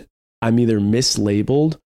when I'm either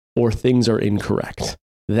mislabeled or things are incorrect.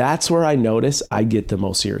 That's where I notice I get the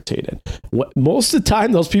most irritated. Most of the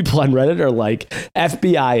time, those people on Reddit are like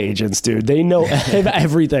FBI agents, dude. They know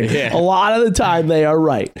everything. Yeah. A lot of the time, they are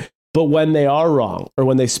right. But when they are wrong, or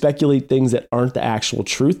when they speculate things that aren't the actual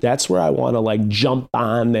truth, that's where I want to jump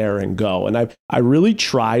on there and go. And I really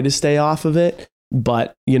try to stay off of it,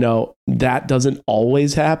 but that doesn't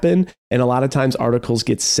always happen. And a lot of times articles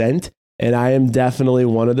get sent, and I am definitely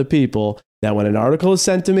one of the people that when an article is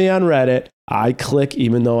sent to me on Reddit, I click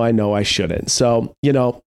even though I know I shouldn't. So,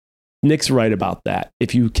 Nick's right about that.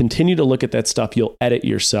 If you continue to look at that stuff, you'll edit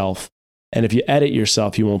yourself. And if you edit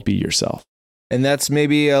yourself, you won't be yourself. And that's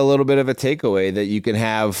maybe a little bit of a takeaway that you can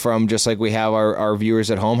have from, just like we have our viewers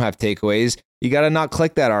at home have takeaways. You got to not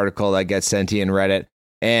click that article that gets sent to you in Reddit.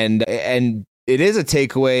 And it is a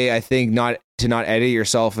takeaway, I think, not to edit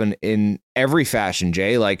yourself in every fashion,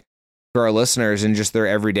 Jay, for our listeners, and just their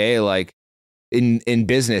everyday, in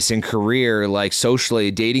business, in career,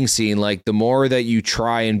 socially, dating scene, the more that you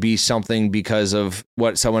try and be something because of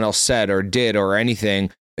what someone else said or did or anything,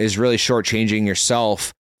 is really shortchanging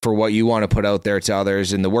yourself for what you want to put out there to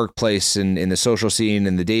others in the workplace and in the social scene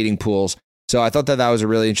and the dating pools. So I thought that was a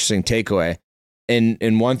really interesting takeaway.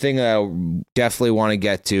 And one thing that I definitely want to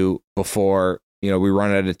get to before, we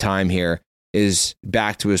run out of time here, is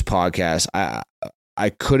back to his podcast. I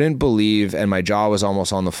couldn't believe, and my jaw was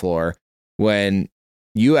almost on the floor, when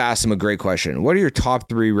you asked him a great question. What are your top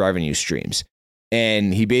 3 revenue streams?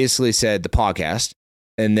 And he basically said the podcast.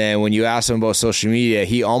 And then when you asked him about social media,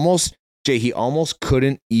 he almost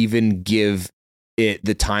couldn't even give it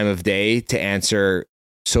the time of day to answer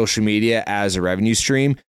social media as a revenue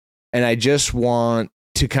stream. And I just want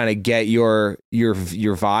to kind of get your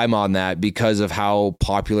vibe on that, because of how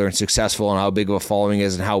popular and successful and how big of a following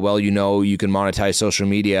is, and how well you can monetize social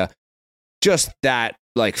media. Just that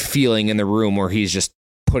feeling in the room where he's just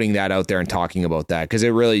putting that out there and talking about that, because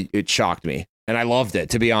it shocked me. And I loved it,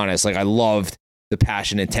 to be honest. I loved the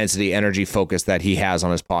passion, intensity, energy, focus that he has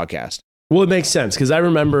on his podcast. Well, it makes sense because I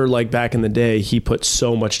remember like back in the day, he put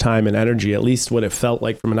so much time and energy, at least what it felt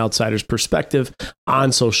like from an outsider's perspective,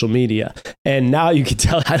 on social media. And now you can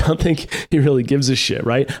tell, I don't think he really gives a shit,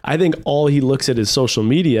 right? I think all he looks at is social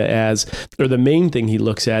media as, or the main thing he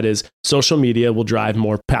looks at is social media will drive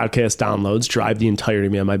more podcast downloads, drive the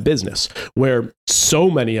entirety of my business, where so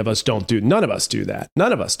many of us don't do. None of us do that.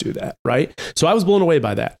 None of us do that, right? So I was blown away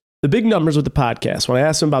by that. The big numbers with the podcast, when I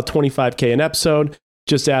asked him about 25K an episode,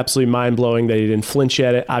 just absolutely mind-blowing that he didn't flinch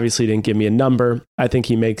at it. Obviously, he didn't give me a number. I think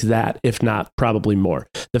he makes that, if not probably more.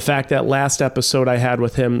 The fact that last episode I had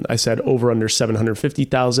with him, I said over under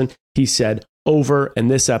 750,000. He said over, and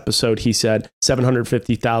this episode, he said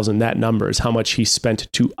 750,000. That number is how much he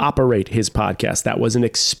spent to operate his podcast. That was an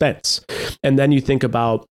expense. And then you think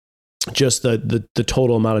about just the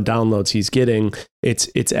total amount of downloads he's getting.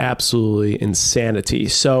 It's absolutely insanity.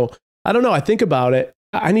 So I don't know. I think about it.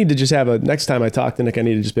 I need to just have next time I talk to Nick, I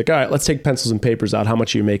need to just be like, all right, let's take pencils and papers out. How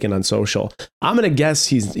much are you making on social? I'm going to guess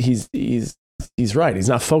he's right. He's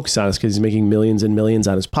not focused on us because he's making millions and millions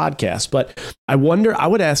on his podcast. But I wonder, I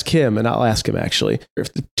would ask him, and I'll ask him actually, if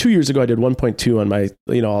 2 years ago I did 1.2 on my,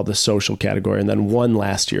 all the social category, and then 1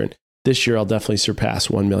 last year. And this year I'll definitely surpass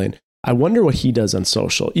 1 million. I wonder what he does on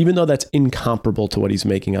social, even though that's incomparable to what he's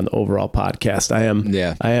making on the overall podcast.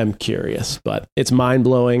 I am curious, but it's mind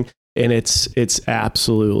blowing. And it's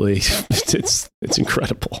absolutely, it's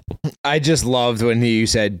incredible. I just loved when you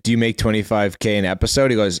said, do you make 25K an episode?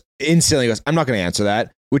 He goes, instantly goes, I'm not going to answer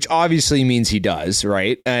that, which obviously means he does,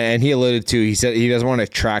 right? And he alluded to, he said he doesn't want to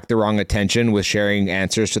attract the wrong attention with sharing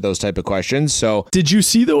answers to those type of questions. So did you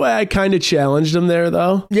see the way I kind of challenged him there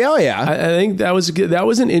though? Yeah. I think that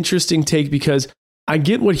was an interesting take because I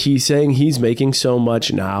get what he's saying. He's making so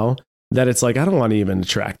much now that it's like, I don't want to even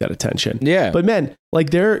attract that attention. Yeah. But man, like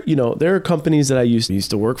there are companies that I used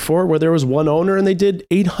to work for where there was one owner and they did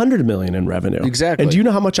 800 million in revenue. Exactly. And do you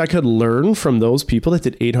know how much I could learn from those people that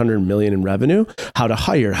did 800 million in revenue? How to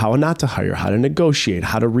hire, how not to hire, how to negotiate,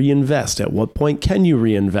 how to reinvest. At what point can you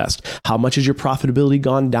reinvest? How much has your profitability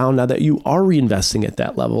gone down now that you are reinvesting at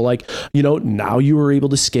that level? Like, now you were able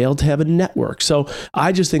to scale to have a network. So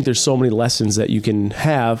I just think there's so many lessons that you can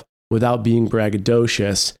have without being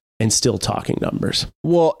braggadocious and still talking numbers.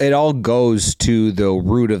 Well, it all goes to the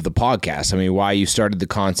root of the podcast. I mean, why you started the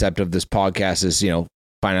concept of this podcast is,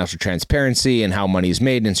 financial transparency and how money is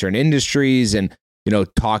made in certain industries and,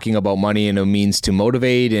 talking about money and a means to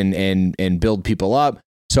motivate and build people up.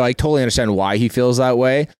 So I totally understand why he feels that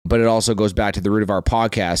way, but it also goes back to the root of our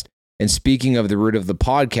podcast. And speaking of the root of the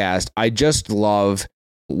podcast, I just love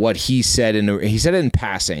what he said. He said it in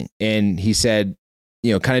passing, and he said,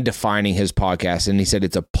 kind of defining his podcast. And he said,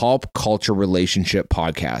 it's a pop culture relationship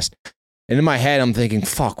podcast. And in my head, I'm thinking,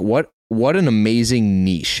 fuck, what an amazing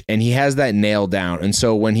niche. And he has that nailed down. And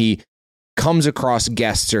so when he comes across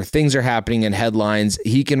guests or things are happening in headlines,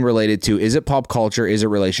 he can relate it to, is it pop culture? Is it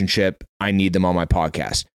relationship? I need them on my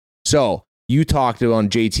podcast. So you talked on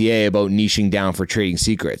JTA about niching down for trading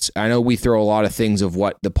secrets. I know we throw a lot of things of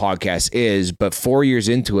what the podcast is, but 4 years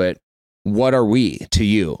into it, what are we to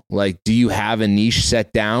you? Like, do you have a niche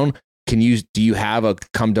set down? Do you have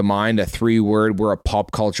come to mind a 3-word, we're a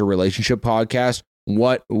pop culture relationship podcast?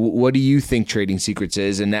 What do you think Trading Secrets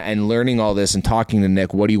is? And learning all this and talking to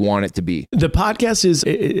Nick, what do you want it to be? The podcast is,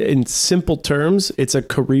 in simple terms, it's a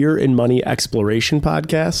career and money exploration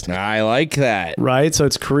podcast. I like that. Right? So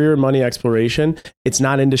it's career and money exploration. It's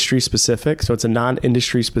not industry specific. So it's a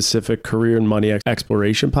non-industry specific career and money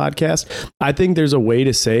exploration podcast. I think there's a way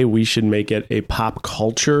to say we should make it a pop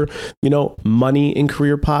culture, money and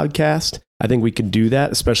career podcast. I think we could do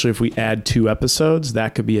that, especially if we add 2 episodes.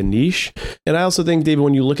 That could be a niche. And I also think, David,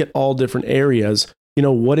 when you look at all different areas,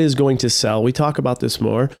 what is going to sell? We talk about this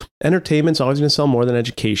more. Entertainment's always going to sell more than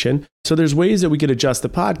education. So there's ways that we could adjust the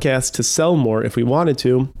podcast to sell more if we wanted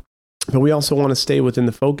to. But we also want to stay within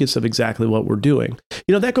the focus of exactly what we're doing.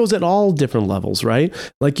 That goes at all different levels, right?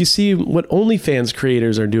 Like you see what OnlyFans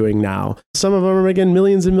creators are doing now. Some of them are making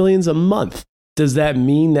millions and millions a month. Does that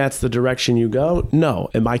mean that's the direction you go? No.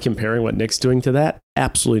 Am I comparing what Nick's doing to that?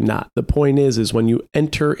 Absolutely not. The point is when you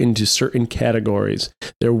enter into certain categories,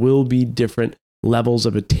 there will be different levels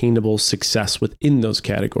of attainable success within those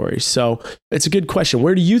categories. So it's a good question.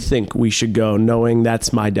 Where do you think we should go, knowing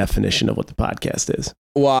that's my definition of what the podcast is?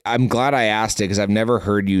 Well, I'm glad I asked it because I've never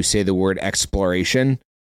heard you say the word exploration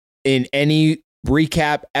in any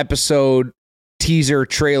recap, episode, teaser,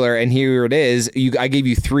 trailer. And here it is. I gave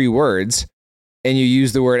you 3 words. And you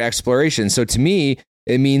use the word exploration. So to me,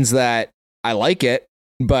 it means that I like it,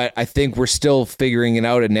 but I think we're still figuring it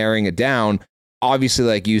out and narrowing it down. Obviously,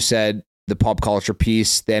 like you said, the pop culture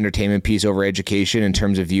piece, the entertainment piece over education in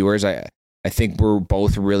terms of viewers, I think we're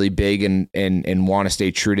both really big and want to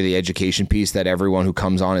stay true to the education piece that everyone who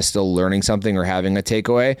comes on is still learning something or having a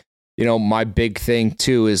takeaway. You know, my big thing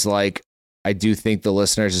too is like, I do think the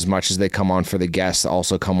listeners, as much as they come on for the guests,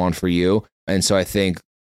 also come on for you. And so I think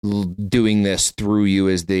doing this through you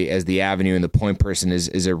as the avenue and the point person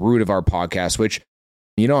is a root of our podcast, which,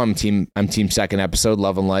 you know, I'm team second episode,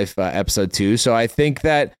 Love and Life, episode 2. So I think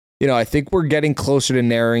that, you know, I think we're getting closer to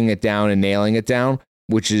narrowing it down and nailing it down,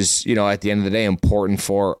 which is, you know, at the end of the day, important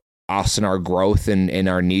for us and our growth and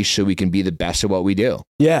our niche so we can be the best at what we do.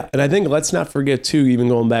 Yeah. And I think let's not forget too, even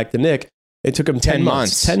going back to Nick, it took him 10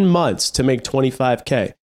 months to make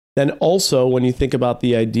 25K. Then also when you think about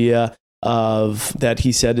the idea of that,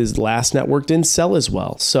 he said his last network didn't sell as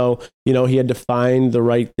well. So, you know, he had to find the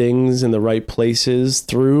right things in the right places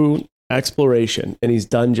through exploration. And he's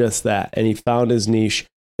done just that. And he found his niche.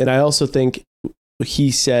 And I also think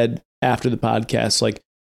he said after the podcast, like,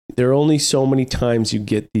 there are only so many times you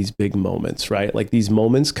get these big moments, right? Like these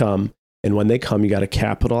moments come, and when they come, you got to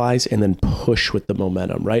capitalize and then push with the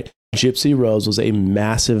momentum, right? Gypsy Rose was a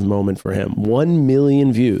massive moment for him. 1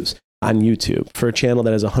 million views on YouTube for a channel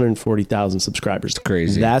that has 140,000 subscribers. It's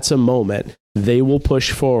crazy. That's a moment. They will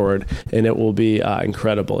push forward, and it will be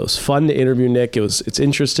incredible. It was fun to interview Nick. It's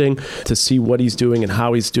interesting to see what he's doing and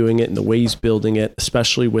how he's doing it and the way he's building it,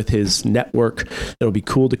 especially with his network. It'll be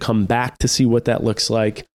cool to come back to see what that looks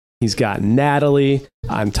like. He's got Natalie.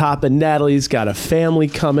 On top of Natalie, he's got a family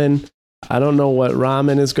coming. I don't know what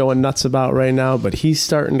Ramen is going nuts about right now, but he's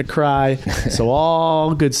starting to cry. So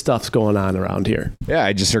all good stuff's going on around here. Yeah,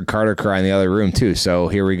 I just heard Carter cry in the other room too. So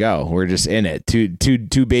here we go. We're just in it.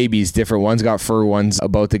 Two babies, different. One's got fur, one's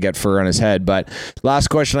about to get fur on his head. But last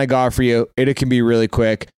question I got for you, it can be really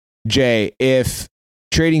quick. Jay, if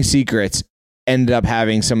Trading Secrets ended up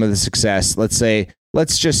having some of the success, let's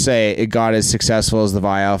just say it got as successful as the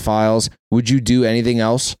Viall files, would you do anything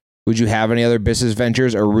else? Would you have any other business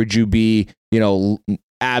ventures, or would you be, you know,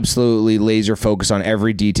 absolutely laser focused on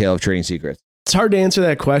every detail of Trading Secrets? It's hard to answer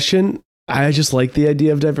that question. I just like the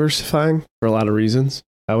idea of diversifying for a lot of reasons.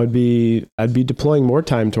 I'd be deploying more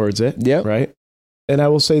time towards it. Yeah. Right. And I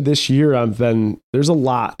will say this year there's a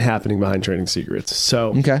lot happening behind Trading Secrets.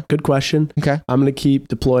 So okay. Good question. Okay. I'm going to keep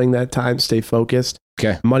deploying that time, stay focused.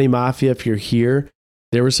 Okay. Money Mafia, if you're here,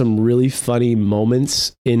 there were some really funny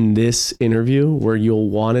moments in this interview where you'll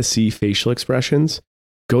want to see facial expressions.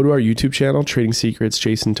 Go to our YouTube channel, Trading Secrets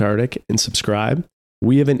Jason Tartick, and subscribe.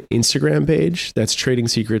 We have an Instagram page that's Trading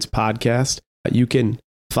Secrets Podcast. You can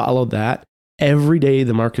follow that. Every day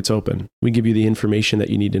the market's open, we give you the information that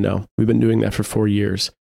you need to know. We've been doing that for 4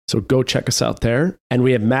 years. So go check us out there. And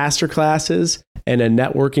we have masterclasses and a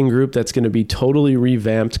networking group that's going to be totally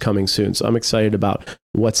revamped coming soon. So I'm excited about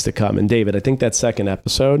what's to come. And David, I think that second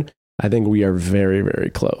episode, I think we are very, very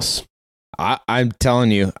close. I'm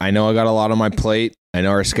telling you, I know I got a lot on my plate. I know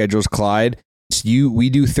our schedule's Clyde. We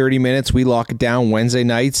do 30 minutes. We lock it down Wednesday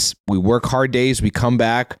nights. We work hard days. We come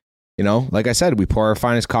back, you know, like I said, we pour our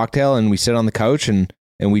finest cocktail and we sit on the couch and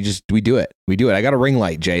we do it. We do it. I got a ring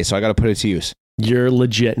light, Jay, so I got to put it to use. You're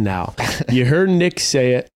legit now. You heard Nick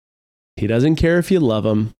say it. He doesn't care if you love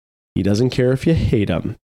him. He doesn't care if you hate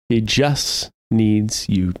him. He just needs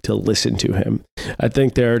you to listen to him. I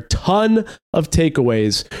think there are a ton of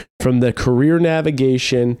takeaways from the career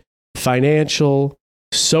navigation, financial,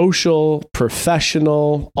 social,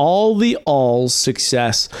 professional, all the alls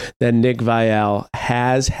success that Nick Viall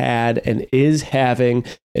has had and is having.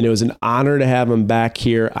 And it was an honor to have him back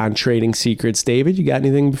here on Trading Secrets. David, you got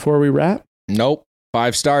anything before we wrap? Nope.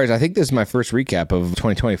 5 stars. I think this is my first recap of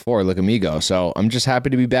 2024. Look at me go. So I'm just happy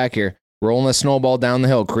to be back here, rolling a snowball down the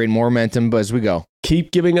hill, creating more momentum as we go.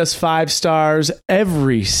 Keep giving us 5 stars.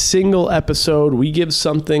 Every single episode, we give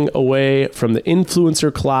something away from the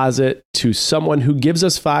influencer closet to someone who gives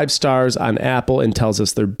us 5 stars on Apple and tells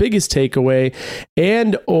us their biggest takeaway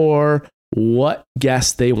and or what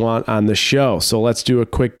guest they want on the show. So let's do a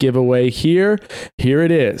quick giveaway here. Here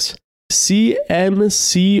it is.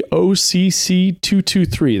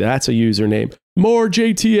 CMCOCC223. That's a username. More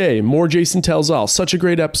JTA, more Jason Tells All. Such a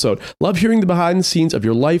great episode. Love hearing the behind the scenes of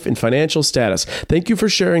your life and financial status. Thank you for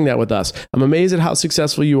sharing that with us. I'm amazed at how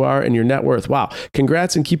successful you are and your net worth. Wow.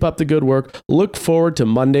 Congrats and keep up the good work. Look forward to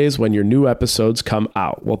Mondays when your new episodes come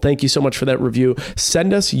out. Well, thank you so much for that review.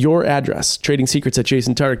 Send us your address,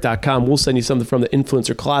 tradingsecrets@jasontartick.com. We'll send you something from the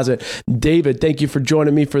influencer closet. David, thank you for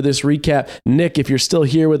joining me for this recap. Nick, if you're still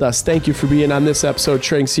here with us, thank you for being on this episode of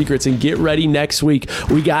Trading Secrets, and get ready next week.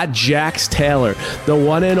 We got Jax Taylor. Bachelor, the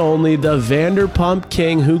one and only, the Vanderpump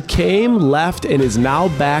King, who came, left, and is now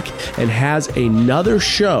back and has another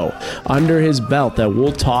show under his belt that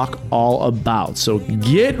we'll talk all about. So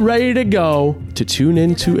get ready to go to tune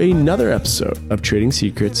into another episode of Trading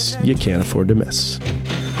Secrets You Can't Afford to Miss.